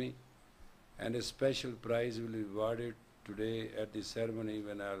discuss with me, and a special prize will be awarded today at the ceremony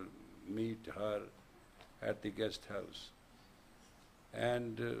when I'll meet her at the guest house.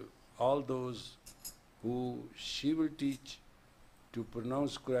 And all those who she will teach to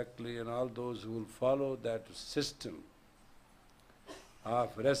pronounce correctly, and all those who will follow that system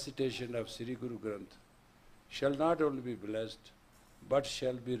of recitation of Sri Guru Granth shall not only be blessed, but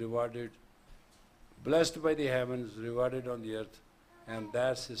shall be rewarded, blessed by the heavens, rewarded on the earth, and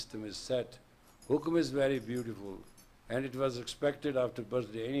that system is set. Hukum is very beautiful, and it was expected after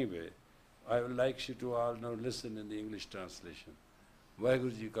birthday anyway. I would like you to all now listen in the English translation.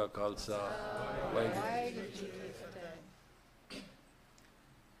 Vaheguru Ji ka Khalsa, Vaheguru Ji ki Fateh.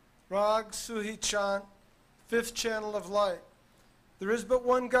 Rag Suhi Chant, fifth channel of light. There is but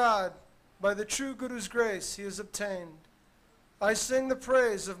one God. By the true Guru's grace he is obtained. I sing the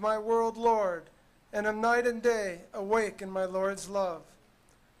praise of my world Lord, and am night and day awake in my Lord's love.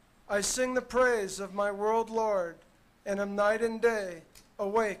 I sing the praise of my world Lord, and am night and day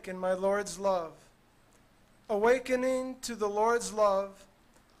awake in my Lord's love. Awakening to the Lord's love,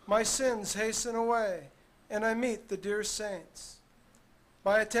 my sins hasten away, and I meet the dear saints.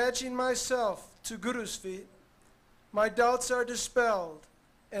 By attaching myself to Guru's feet, my doubts are dispelled,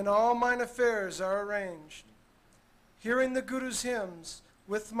 and all mine affairs are arranged. Hearing the Guru's hymns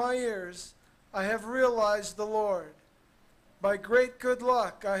with my ears, I have realized the Lord. By great good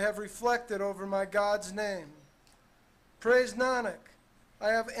luck, I have reflected over my God's name. Praise Nanak, I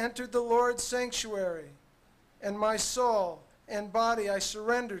have entered the Lord's sanctuary, and my soul and body I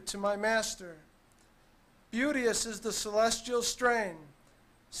surrender to my Master. Beauteous is the celestial strain.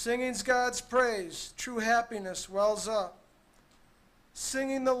 Singing's God's praise, true happiness wells up.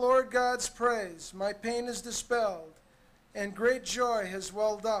 Singing the Lord God's praise, my pain is dispelled, and great joy has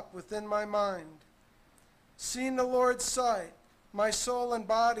welled up within my mind. Seeing the Lord's sight, my soul and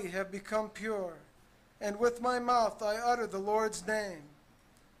body have become pure, and with my mouth I utter the Lord's name.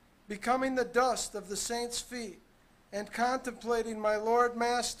 Becoming the dust of the saints' feet, and contemplating my Lord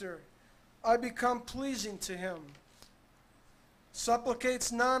Master, I become pleasing to him.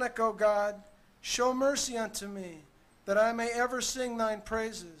 Supplicates Nanak, O God, show mercy unto me, that I may ever sing thine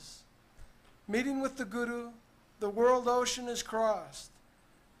praises. Meeting with the Guru, the world ocean is crossed.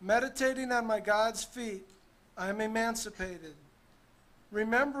 Meditating on my God's feet, I am emancipated.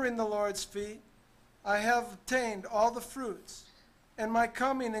 Remembering the Lord's feet, I have obtained all the fruits, and my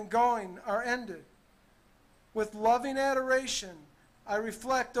coming and going are ended. With loving adoration, I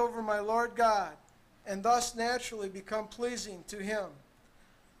reflect over my Lord God, and thus naturally become pleasing to him.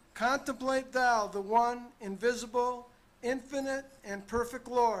 Contemplate thou the one invisible, infinite, and perfect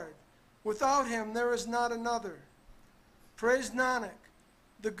Lord. Without him there is not another. Praise Nanak,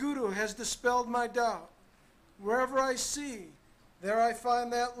 the Guru has dispelled my doubt. Wherever I see, there I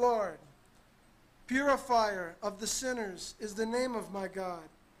find that Lord. Purifier of the sinners is the name of my God.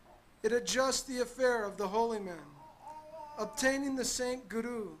 It adjusts the affair of the holy men. Obtaining the Saint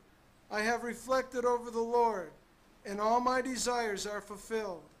Guru, I have reflected over the Lord, and all my desires are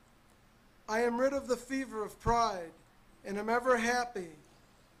fulfilled. I am rid of the fever of pride, and am ever happy.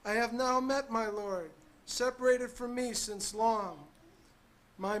 I have now met my Lord, separated from me since long.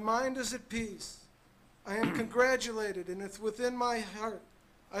 My mind is at peace. I am congratulated, and within my heart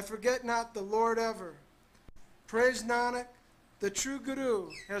I forget not the Lord ever. Praise Nanak, the true Guru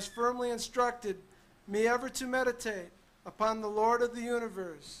has firmly instructed me ever to meditate upon the Lord of the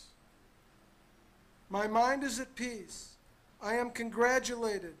universe. My mind is at peace. I am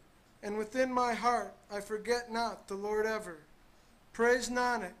congratulated, and within my heart I forget not the Lord ever. Praise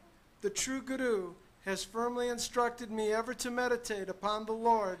Nanak, the true Guru has firmly instructed me ever to meditate upon the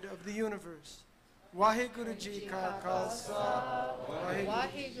Lord of the universe. Vaheguru Ji ka Khalsa,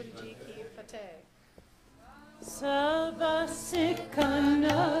 Vaheguru Ji ki Fateh. Sabha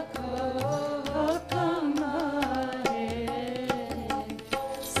sikhana ko hukam hai,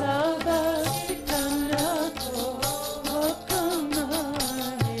 sabha sikhana ko hukam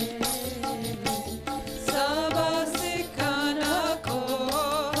hai, sabha sikhana ko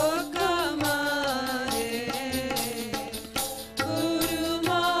hukam hai, Guru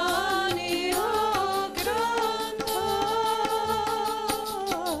mani ho grantha,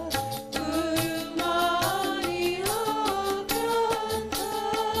 Guru mani ho grantha,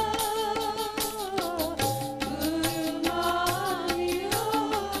 Guru mani ho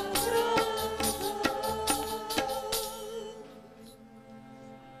grantha.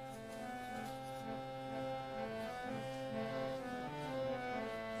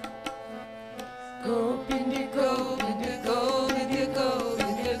 Govind Govind